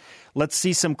Strange. Let's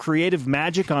see some creative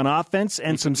magic on offense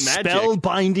and some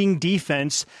spellbinding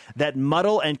defense that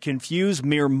muddle and confuse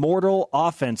mere mortal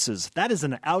offenses. That is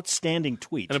an outstanding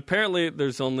tweet. And apparently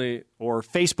or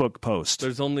Facebook post.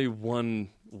 There's only one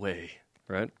way,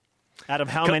 right? Out of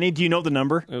how many? Do you know the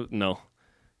number? No.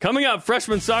 Coming up,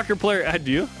 freshman soccer player.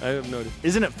 Do you? I have no idea.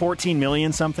 Isn't it 14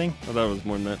 million something? I thought it was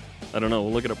more than that. I don't know.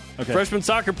 We'll look it up. Okay. Freshman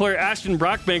soccer player Ashton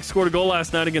Brockbank scored a goal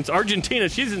last night against Argentina.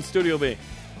 She's in Studio B.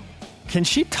 Can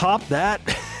she top that?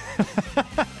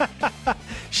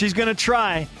 She's going to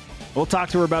try. We'll talk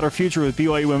to her about her future with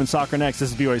BYU Women's Soccer next.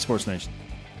 This is BYU Sports Nation.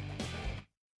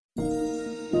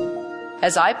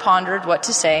 As I pondered what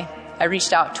to say, I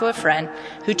reached out to a friend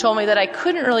who told me that I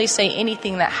couldn't really say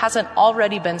anything that hasn't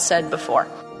already been said before.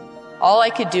 All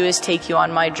I could do is take you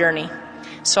on my journey.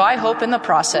 So I hope in the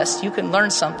process you can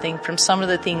learn something from some of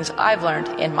the things I've learned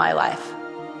in my life.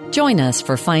 Join us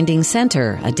for Finding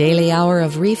Center, a daily hour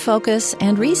of refocus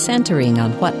and recentering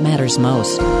on what matters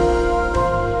most.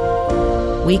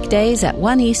 Weekdays at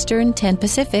 1 Eastern, 10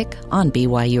 Pacific on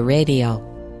BYU Radio.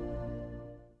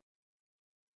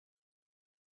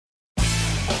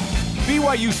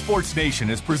 BYU Sports Nation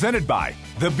is presented by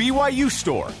The BYU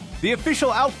Store, the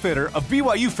official outfitter of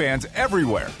BYU fans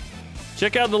everywhere.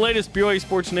 Check out the latest BYU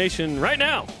Sports Nation right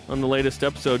now. On the latest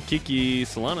episode, Kiki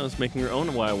Solano is making her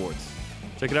own Y Awards.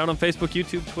 Check it out on Facebook,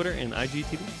 YouTube, Twitter, and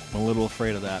IGTV. I'm a little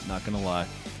afraid of that, not going to lie.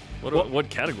 What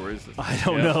category is this? I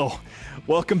don't know.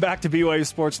 Welcome back to BYU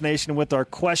Sports Nation with our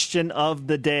question of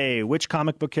the day. Which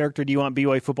comic book character do you want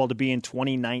BYU football to be in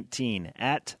 2019?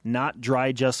 At Not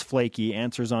Dry Just Flaky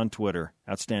answers on Twitter.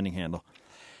 Outstanding handle.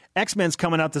 X-Men's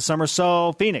coming out this summer,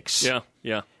 so Phoenix.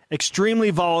 Yeah.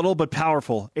 Extremely volatile but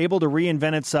powerful, able to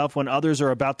reinvent itself when others are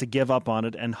about to give up on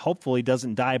it, and hopefully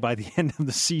doesn't die by the end of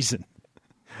the season.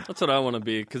 That's what I want to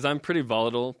be, because I'm pretty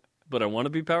volatile, but I want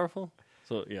to be powerful.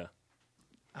 So, yeah.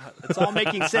 It's all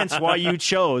making sense why you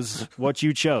chose what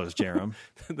you chose, Jerem.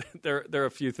 There are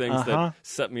a few things that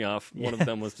set me off. One of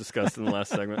them was discussed in the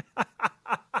last segment.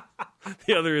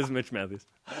 The other is Mitch Matthews.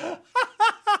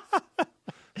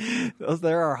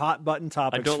 There are hot button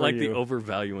topics. I don't for like you. the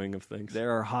overvaluing of things.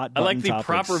 There are hot I button like the topics.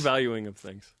 proper valuing of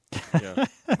things. Yeah,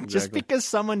 exactly. Just because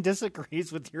someone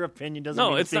disagrees with your opinion doesn't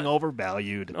mean it's being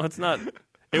overvalued. No, it's not.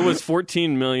 It was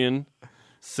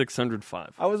 $14,605,000.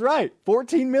 I was right.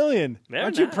 $14 million.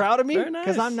 Aren't you proud of me? Very nice.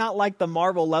 Because I'm not like the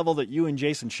Marvel level that you and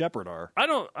Jason Shepard are.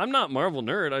 I'm not Marvel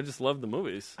nerd. I just love the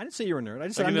movies. I didn't say you were a nerd. I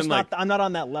just said I'm not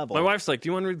on that level. My wife's like, "Do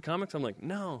you want to read the comics?" I'm like,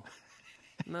 "No,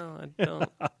 I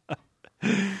don't."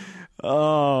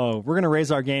 Oh, we're going to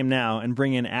raise our game now and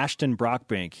bring in Ashton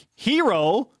Brockbank,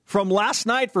 hero from last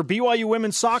night for BYU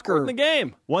women's soccer. In the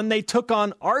game. When they took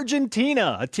on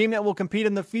Argentina, a team that will compete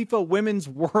in the FIFA Women's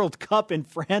World Cup in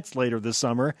France later this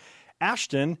summer.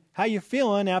 Ashton, how you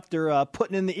feeling after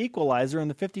putting in the equalizer in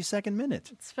the 52nd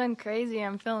minute? It's been crazy.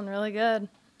 I'm feeling really good.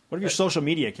 What have your social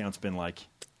media accounts been like?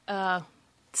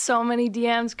 So many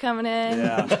DMs coming in.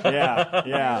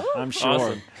 Yeah, I'm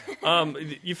sure. Awesome.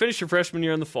 You finished your freshman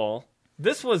year in the fall.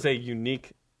 This was a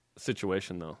unique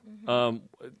situation, though.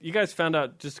 Mm-hmm. You guys found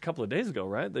out just a couple of days ago,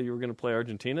 right, that you were going to play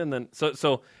Argentina, and then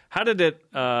so how did it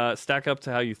stack up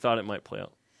to how you thought it might play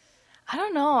out? I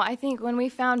don't know. I think when we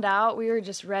found out, we were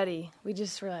just ready. We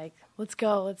just were like, let's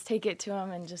go. Let's take it to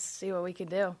them and just see what we could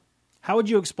do. How would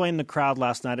you explain the crowd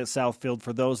last night at Southfield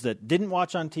for those that didn't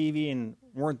watch on TV and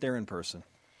weren't there in person?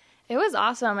 It was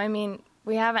awesome. I mean,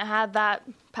 we haven't had that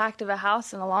packed of a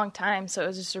house in a long time, so it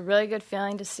was just a really good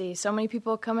feeling to see so many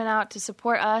people coming out to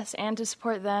support us and to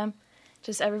support them.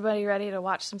 Just everybody ready to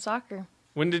watch some soccer.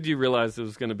 When did you realize it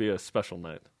was going to be a special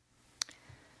night?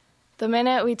 The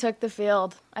minute we took the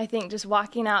field, I think just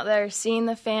walking out there, seeing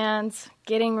the fans,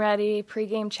 getting ready,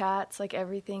 pregame chats, like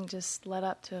everything just led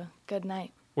up to a good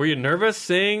night. Were you nervous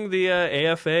seeing the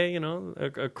AFA,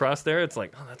 across there? It's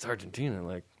like, oh, that's Argentina.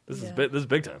 Like, this is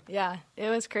big time. Yeah, it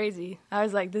was crazy. I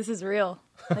was like, this is real.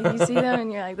 Like, you see them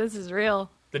and you're like, this is real.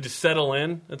 Did you settle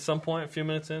in at some point, a few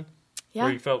minutes in? Yeah.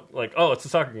 Where you felt like, oh, it's a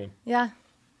soccer game? Yeah.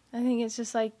 I think it's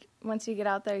just like once you get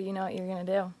out there, you know what you're going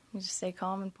to do. You just stay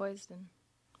calm and poised and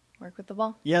work with the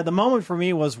ball. Yeah, the moment for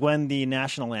me was when the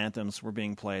national anthems were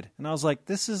being played. And I was like,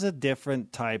 this is a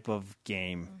different type of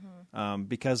game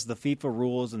because the FIFA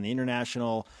rules and the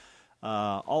international,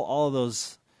 all of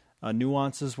those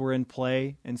nuances were in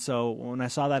play. And so when I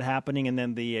saw that happening and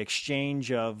then the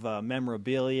exchange of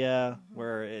memorabilia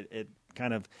where it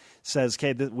kind of says,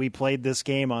 okay, we played this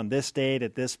game on this date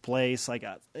at this place, like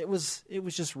it was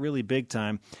just really big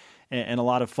time and a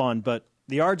lot of fun. But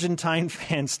the Argentine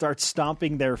fans start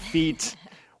stomping their feet.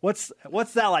 What's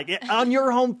that like on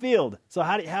your home field? So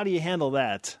how do you handle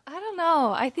that? I don't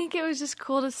know. I think it was just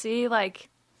cool to see like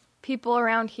people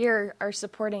around here are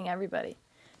supporting everybody.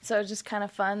 So it's just kind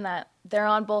of fun that they're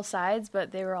on both sides,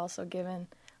 but they were also giving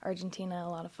Argentina a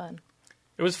lot of fun.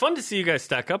 It was fun to see you guys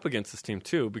stack up against this team,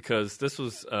 too, because this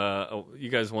was you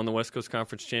guys won the West Coast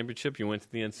Conference Championship. You went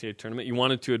to the NCAA tournament. You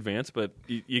wanted to advance, but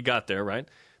you got there, right?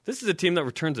 This is a team that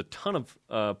returns a ton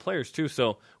of players, too.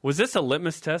 So was this a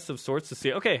litmus test of sorts to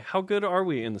see, okay, how good are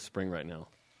we in the spring right now?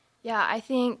 Yeah, I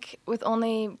think with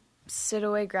only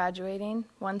Sidaway graduating,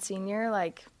 one senior,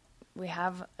 like we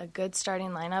have a good starting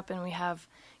lineup and we have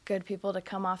good people to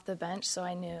come off the bench. So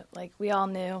I knew, like we all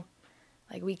knew,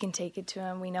 like we can take it to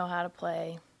him. We know how to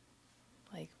play.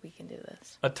 Like we can do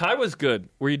this. A tie was good.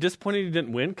 Were you disappointed you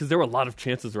didn't win? Because there were a lot of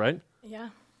chances, right? Yeah.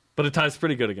 But a tie's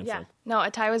pretty good against them. No,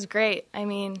 a tie was great. I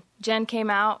mean, Jen came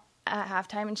out at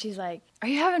halftime and she's like, are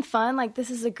you having fun? Like, this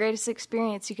is the greatest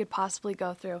experience you could possibly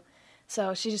go through.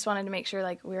 So she just wanted to make sure,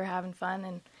 like, we were having fun,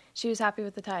 and she was happy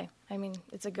with the tie. I mean,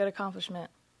 it's a good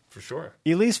accomplishment. For sure.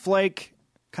 Elise Flake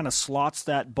kind of slots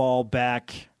that ball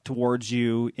back towards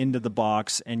you into the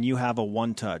box, and you have a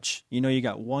one-touch. You know you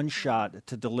got one shot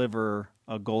to deliver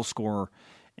a goal scorer,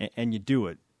 and you do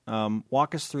it.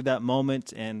 Walk us through that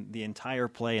moment and the entire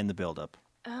play and the build-up.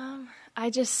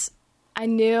 I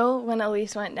knew when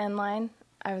Elise went end line,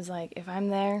 I was like, if I'm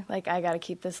there, like I got to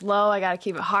keep this low. I got to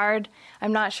keep it hard.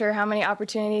 I'm not sure how many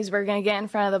opportunities we're going to get in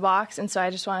front of the box, and so I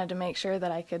just wanted to make sure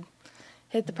that I could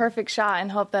hit the perfect shot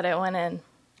and hope that it went in.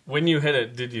 When you hit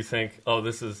it, did you think, oh,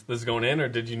 this is going in, or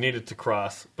did you need it to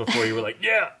cross before you were like,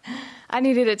 yeah? I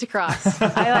needed it to cross.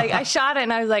 I shot it,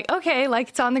 and I was like, okay, like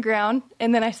it's on the ground.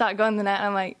 And then I saw it go in the net, and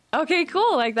I'm like, okay,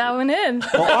 cool, like that went in.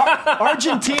 Well,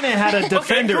 Argentina had a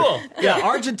defender. Okay, cool. Yeah,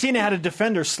 Argentina had a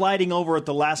defender sliding over at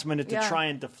the last minute to try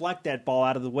and deflect that ball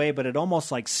out of the way, but it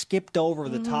almost like skipped over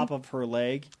the top of her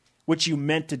leg, which you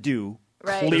meant to do.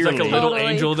 Right. Clearly. There's like a little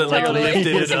angel that like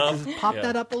lifted it up. Pop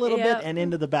that up a little bit and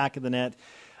into the back of the net.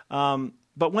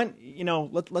 But when,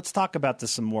 let's talk about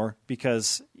this some more,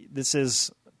 because this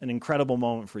is an incredible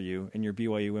moment for you in your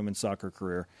BYU women's soccer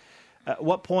career. At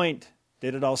what point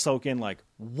did it all soak in like,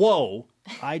 whoa,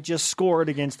 I just scored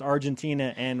against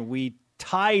Argentina and we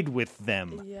tied with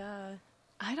them? Yeah,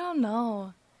 I don't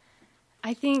know.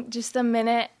 I think just the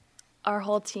minute our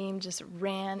whole team just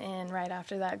ran in right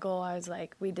after that goal, I was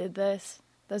like, we did this.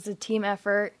 That was a team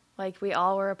effort. Like, we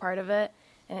all were a part of it.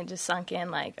 And it just sunk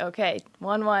in like, okay,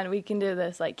 1-1, we can do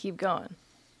this. Like, keep going.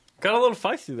 Got a little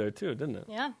feisty there, too, didn't it?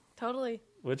 Yeah, totally.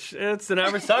 Which, it's an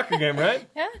average soccer game, right?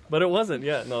 Yeah. But it wasn't.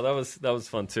 Yeah, no, that was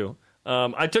fun, too.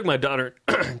 I took my daughter.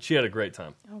 She had a great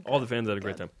time. All the fans had a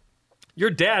great time. Your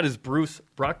dad is Bruce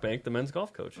Brockbank, the men's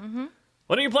golf coach. Mm-hmm.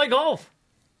 Why don't you play golf?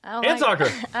 And soccer.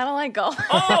 I don't like golf.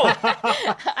 Oh!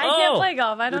 I can't play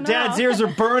golf. I don't know. Dad's ears are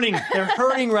burning. They're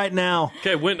hurting right now.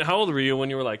 Okay, how old were you when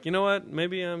you were like, you know what?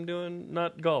 Maybe I'm doing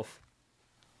not golf.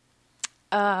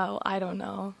 I don't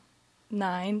know.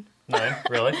 9. 9?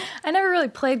 Really? I never really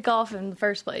played golf in the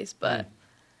first place, but...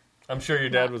 I'm sure your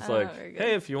dad was like,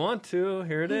 hey, if you want to,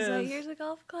 here it is. He's like, here's a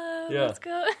golf club. Yeah. Let's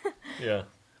go. Yeah.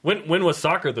 When was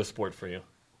soccer the sport for you?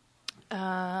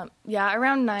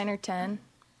 Around 9 or 10.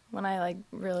 When I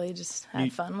really just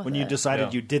had fun with it. When you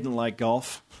decided you didn't like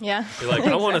golf? Yeah. You're like,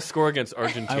 I want to score against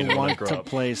Argentina. I want to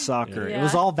play soccer. Yeah. It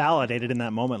was all validated in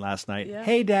that moment last night. Yeah.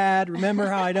 Hey, Dad, remember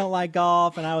how I don't like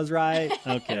golf and I was right?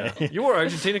 Okay. Yeah. You wore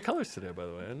Argentina colors today, by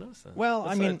the way. I noticed that. Well,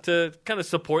 I mean... to kind of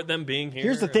support them being here.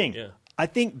 Here's the thing. Yeah. I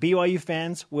think BYU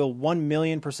fans will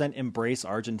 1,000,000% embrace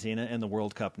Argentina in the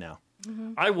World Cup now.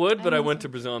 Mm-hmm. I would, but I went to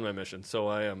Brazil on my mission, so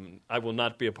I will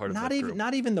not be a part of that group.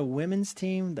 Not even the women's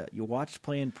team that you watched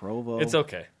play in Provo. It's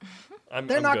okay.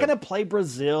 They're not going to play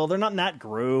Brazil. They're not in that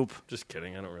group. Just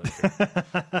kidding. I don't really care.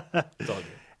 It's all good.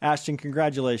 Ashton,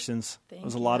 congratulations. Thank it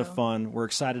was a lot of you. fun. We're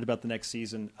excited about the next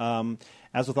season.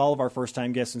 As with all of our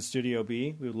first-time guests in Studio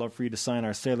B, we would love for you to sign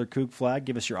our Sailor Kook flag,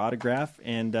 give us your autograph,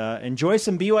 and enjoy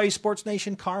some BYU Sports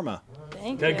Nation karma.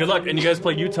 Thank Okay, you. good luck. And you guys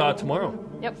play Utah tomorrow.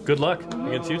 Yep. Good luck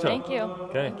against Utah. Thank you.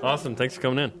 Okay, awesome. Thanks for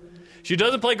coming in. She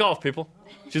doesn't play golf, people.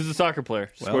 She's a soccer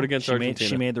player. She scored against Argentina.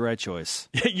 She made the right choice.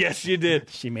 Yes, she did.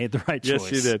 She made the right choice. Yes,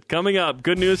 she did. Coming up,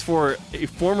 good news for a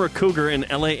former Cougar and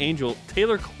LA Angel,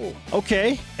 Taylor Cole.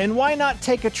 Okay, and why not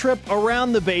take a trip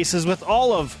around the bases with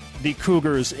all of the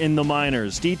Cougars in the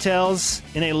minors? Details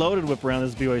in a loaded whip around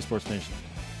this BYU Sports Nation.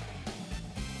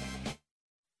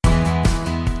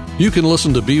 You can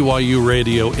listen to BYU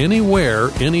Radio anywhere,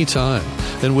 anytime.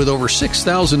 And with over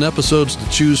 6,000 episodes to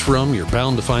choose from, you're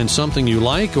bound to find something you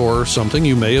like or something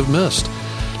you may have missed.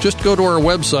 Just go to our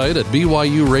website at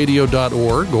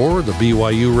byuradio.org or the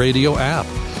BYU Radio app.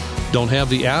 Don't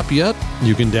have the app yet?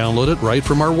 You can download it right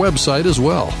from our website as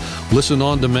well. Listen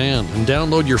on demand and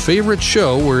download your favorite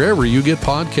show wherever you get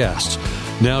podcasts.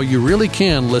 Now you really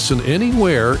can listen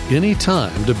anywhere,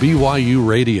 anytime to BYU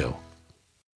Radio.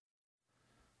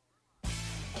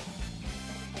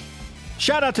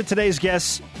 Shout out to today's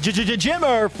guests,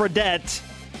 Jimmer Fredette,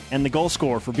 and the goal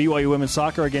scorer for BYU women's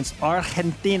soccer against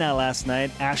Argentina last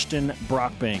night, Ashton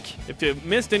Brockbank. If you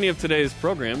missed any of today's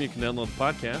program, you can download the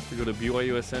podcast or go to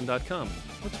BYUSN.com.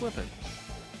 Let's whip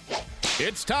it.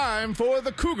 It's time for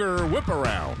the Cougar Whip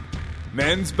Around.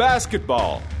 Men's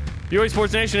basketball. BYU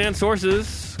Sports Nation and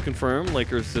sources confirm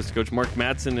Lakers assistant coach Mark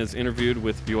Madsen is interviewed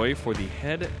with BYU for the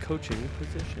head coaching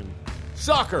position.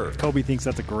 Soccer. Kobe thinks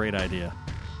that's a great idea.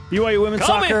 BYU women's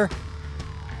Kobe! soccer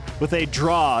with a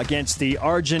draw against the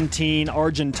Argentine,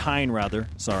 gotta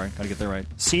get that right,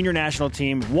 senior national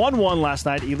team. 1-1 last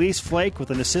night. Elise Flake with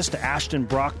an assist to Ashton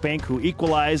Brockbank, who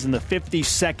equalized in the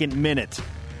 52nd minute.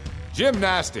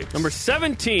 Gymnastics. Number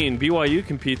 17, BYU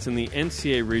competes in the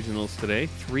NCAA Regionals today,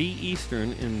 3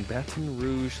 Eastern in Baton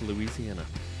Rouge, Louisiana.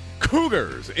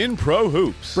 Cougars in pro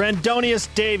hoops. Brandonius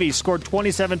Davies scored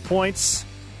 27 points,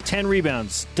 10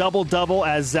 rebounds. Double-double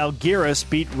as Zalgiris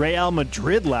beat Real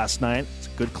Madrid last night. It's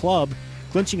a good club.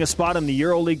 Clinching a spot in the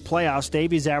EuroLeague playoffs,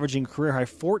 Davies averaging career-high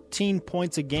 14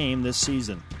 points a game this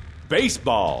season.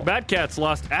 Baseball. Batcats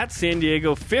lost at San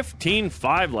Diego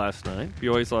 15-5 last night.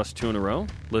 BYU's lost 2 in a row.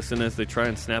 Listen as they try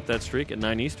and snap that streak at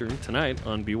 9 Eastern tonight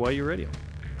on BYU Radio.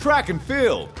 Track and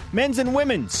field. Men's and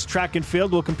women's track and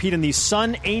field will compete in the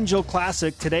Sun Angel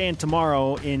Classic today and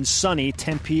tomorrow in sunny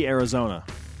Tempe, Arizona.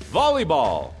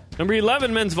 Volleyball. Number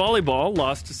 11 men's volleyball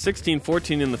lost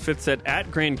 16-14 in the 5th set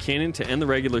at Grand Canyon to end the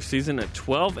regular season at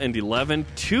 12-11,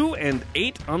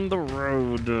 2-8 on the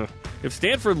road. If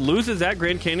Stanford loses at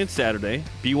Grand Canyon Saturday,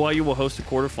 BYU will host a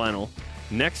quarterfinal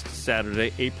next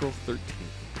Saturday, April 13th.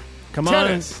 Come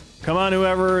Tennis. on,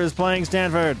 whoever is playing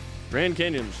Stanford. Grand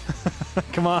Canyons.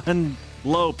 Come on,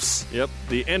 Lopes. Yep,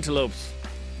 the Antelopes.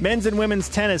 Men's and women's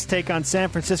tennis take on San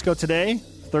Francisco today.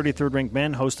 33rd ranked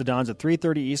men host the Dons at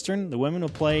 3:30 Eastern. The women will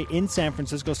play in San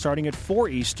Francisco starting at 4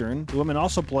 Eastern. The women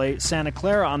also play Santa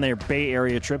Clara on their Bay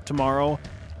Area trip tomorrow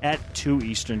at 2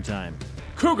 Eastern time.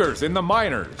 Cougars in the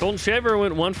minors. Colton Shaver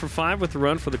went 1 for 5 with the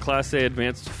run for the Class A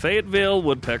advanced Fayetteville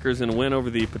Woodpeckers in a win over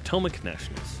the Potomac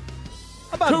Nationals.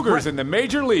 Cougars in the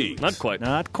major leagues. Not quite.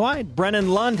 Not quite. Brennan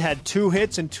Lund had 2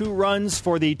 hits and 2 runs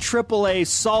for the AAA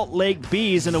Salt Lake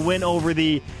Bees in a win over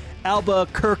the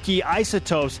Albuquerque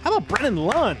Isotopes. How about Brennan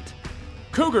Lund?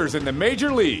 Cougars in the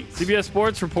major leagues. CBS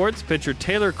Sports reports pitcher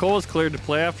Taylor Cole is cleared to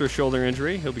play after a shoulder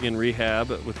injury. He'll begin rehab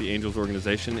with the Angels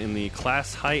organization in the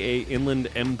Class High A Inland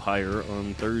Empire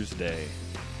on Thursday.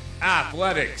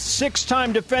 Athletics.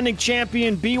 6-time defending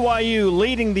champion BYU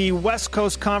leading the West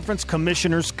Coast Conference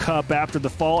Commissioners' Cup after the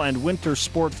fall and winter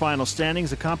sport final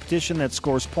standings, a competition that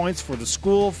scores points for the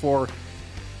school for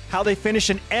how they finish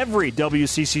in every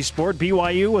WCC sport.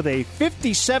 BYU with a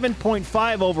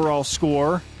 57.5 overall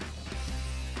score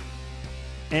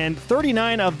and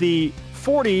 39 of the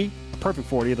 40, perfect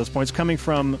 40 of those points coming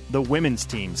from the women's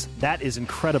teams. That is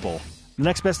incredible. The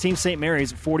next best team, St.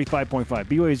 Mary's, at 45.5.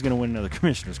 BYU is going to win another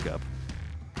Commissioner's Cup.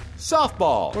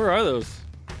 Softball. Where are those?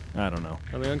 I don't know.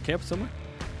 Are they on campus somewhere?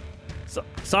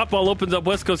 Softball opens up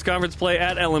West Coast Conference play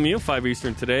at LMU, 5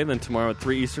 Eastern today, then tomorrow at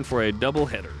 3 Eastern for a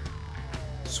doubleheader.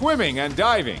 Swimming and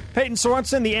diving. Peyton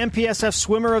Sorensen, the MPSF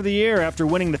Swimmer of the Year, after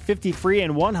winning the 50 free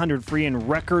and 100 free in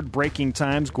record-breaking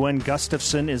times. Gwen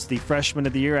Gustafson is the Freshman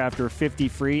of the Year after 50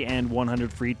 free and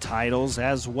 100 free titles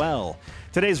as well.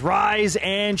 Today's Rise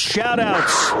and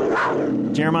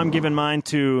Shoutouts. Jeremy, I'm giving mine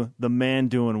to the man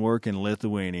doing work in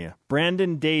Lithuania.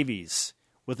 Brandon Davies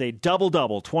with a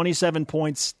double-double, 27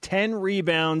 points, 10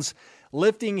 rebounds,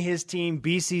 lifting his team,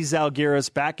 BC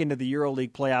Zalgiris, back into the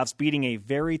EuroLeague playoffs, beating a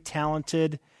very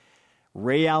talented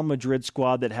Real Madrid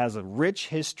squad that has a rich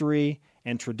history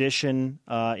and tradition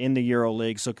in the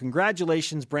EuroLeague. So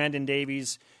congratulations, Brandon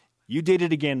Davies. You did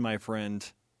it again, my friend.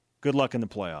 Good luck in the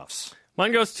playoffs.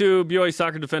 Mine goes to BYU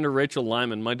soccer defender Rachel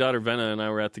Lyman. My daughter Venna and I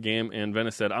were at the game, and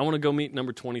Venna said, I want to go meet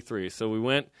number 23. So we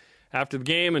went after the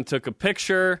game and took a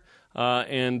picture,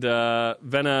 and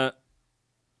Venna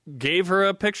gave her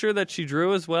a picture that she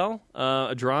drew as well,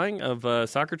 a drawing of a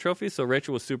soccer trophy. So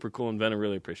Rachel was super cool, and Venna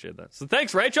really appreciated that. So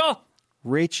thanks, Rachel.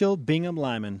 Rachel Bingham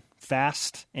Lyman,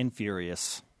 fast and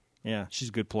furious. Yeah, she's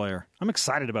a good player. I'm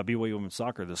excited about BYU women's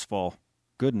soccer this fall.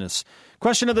 Goodness.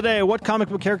 Question of the day, what comic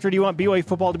book character do you want BYU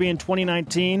football to be in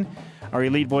 2019? Our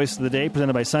elite voice of the day,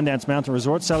 presented by Sundance Mountain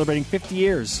Resort, celebrating 50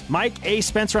 years. Mike A.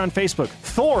 Spencer on Facebook.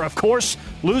 Thor, of course,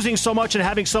 losing so much and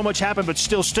having so much happen, but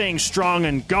still staying strong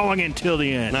and going until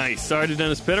the end. Nice. Sorry to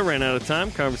Dennis Pitta, ran out of time.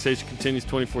 Conversation continues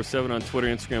 24/7 on Twitter,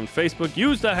 Instagram, and Facebook.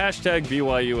 Use the hashtag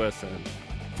BYUSN.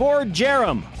 For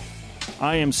Jerem,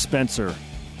 I am Spencer.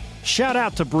 Shout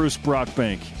out to Bruce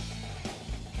Brockbank.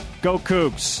 Go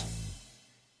Cougs.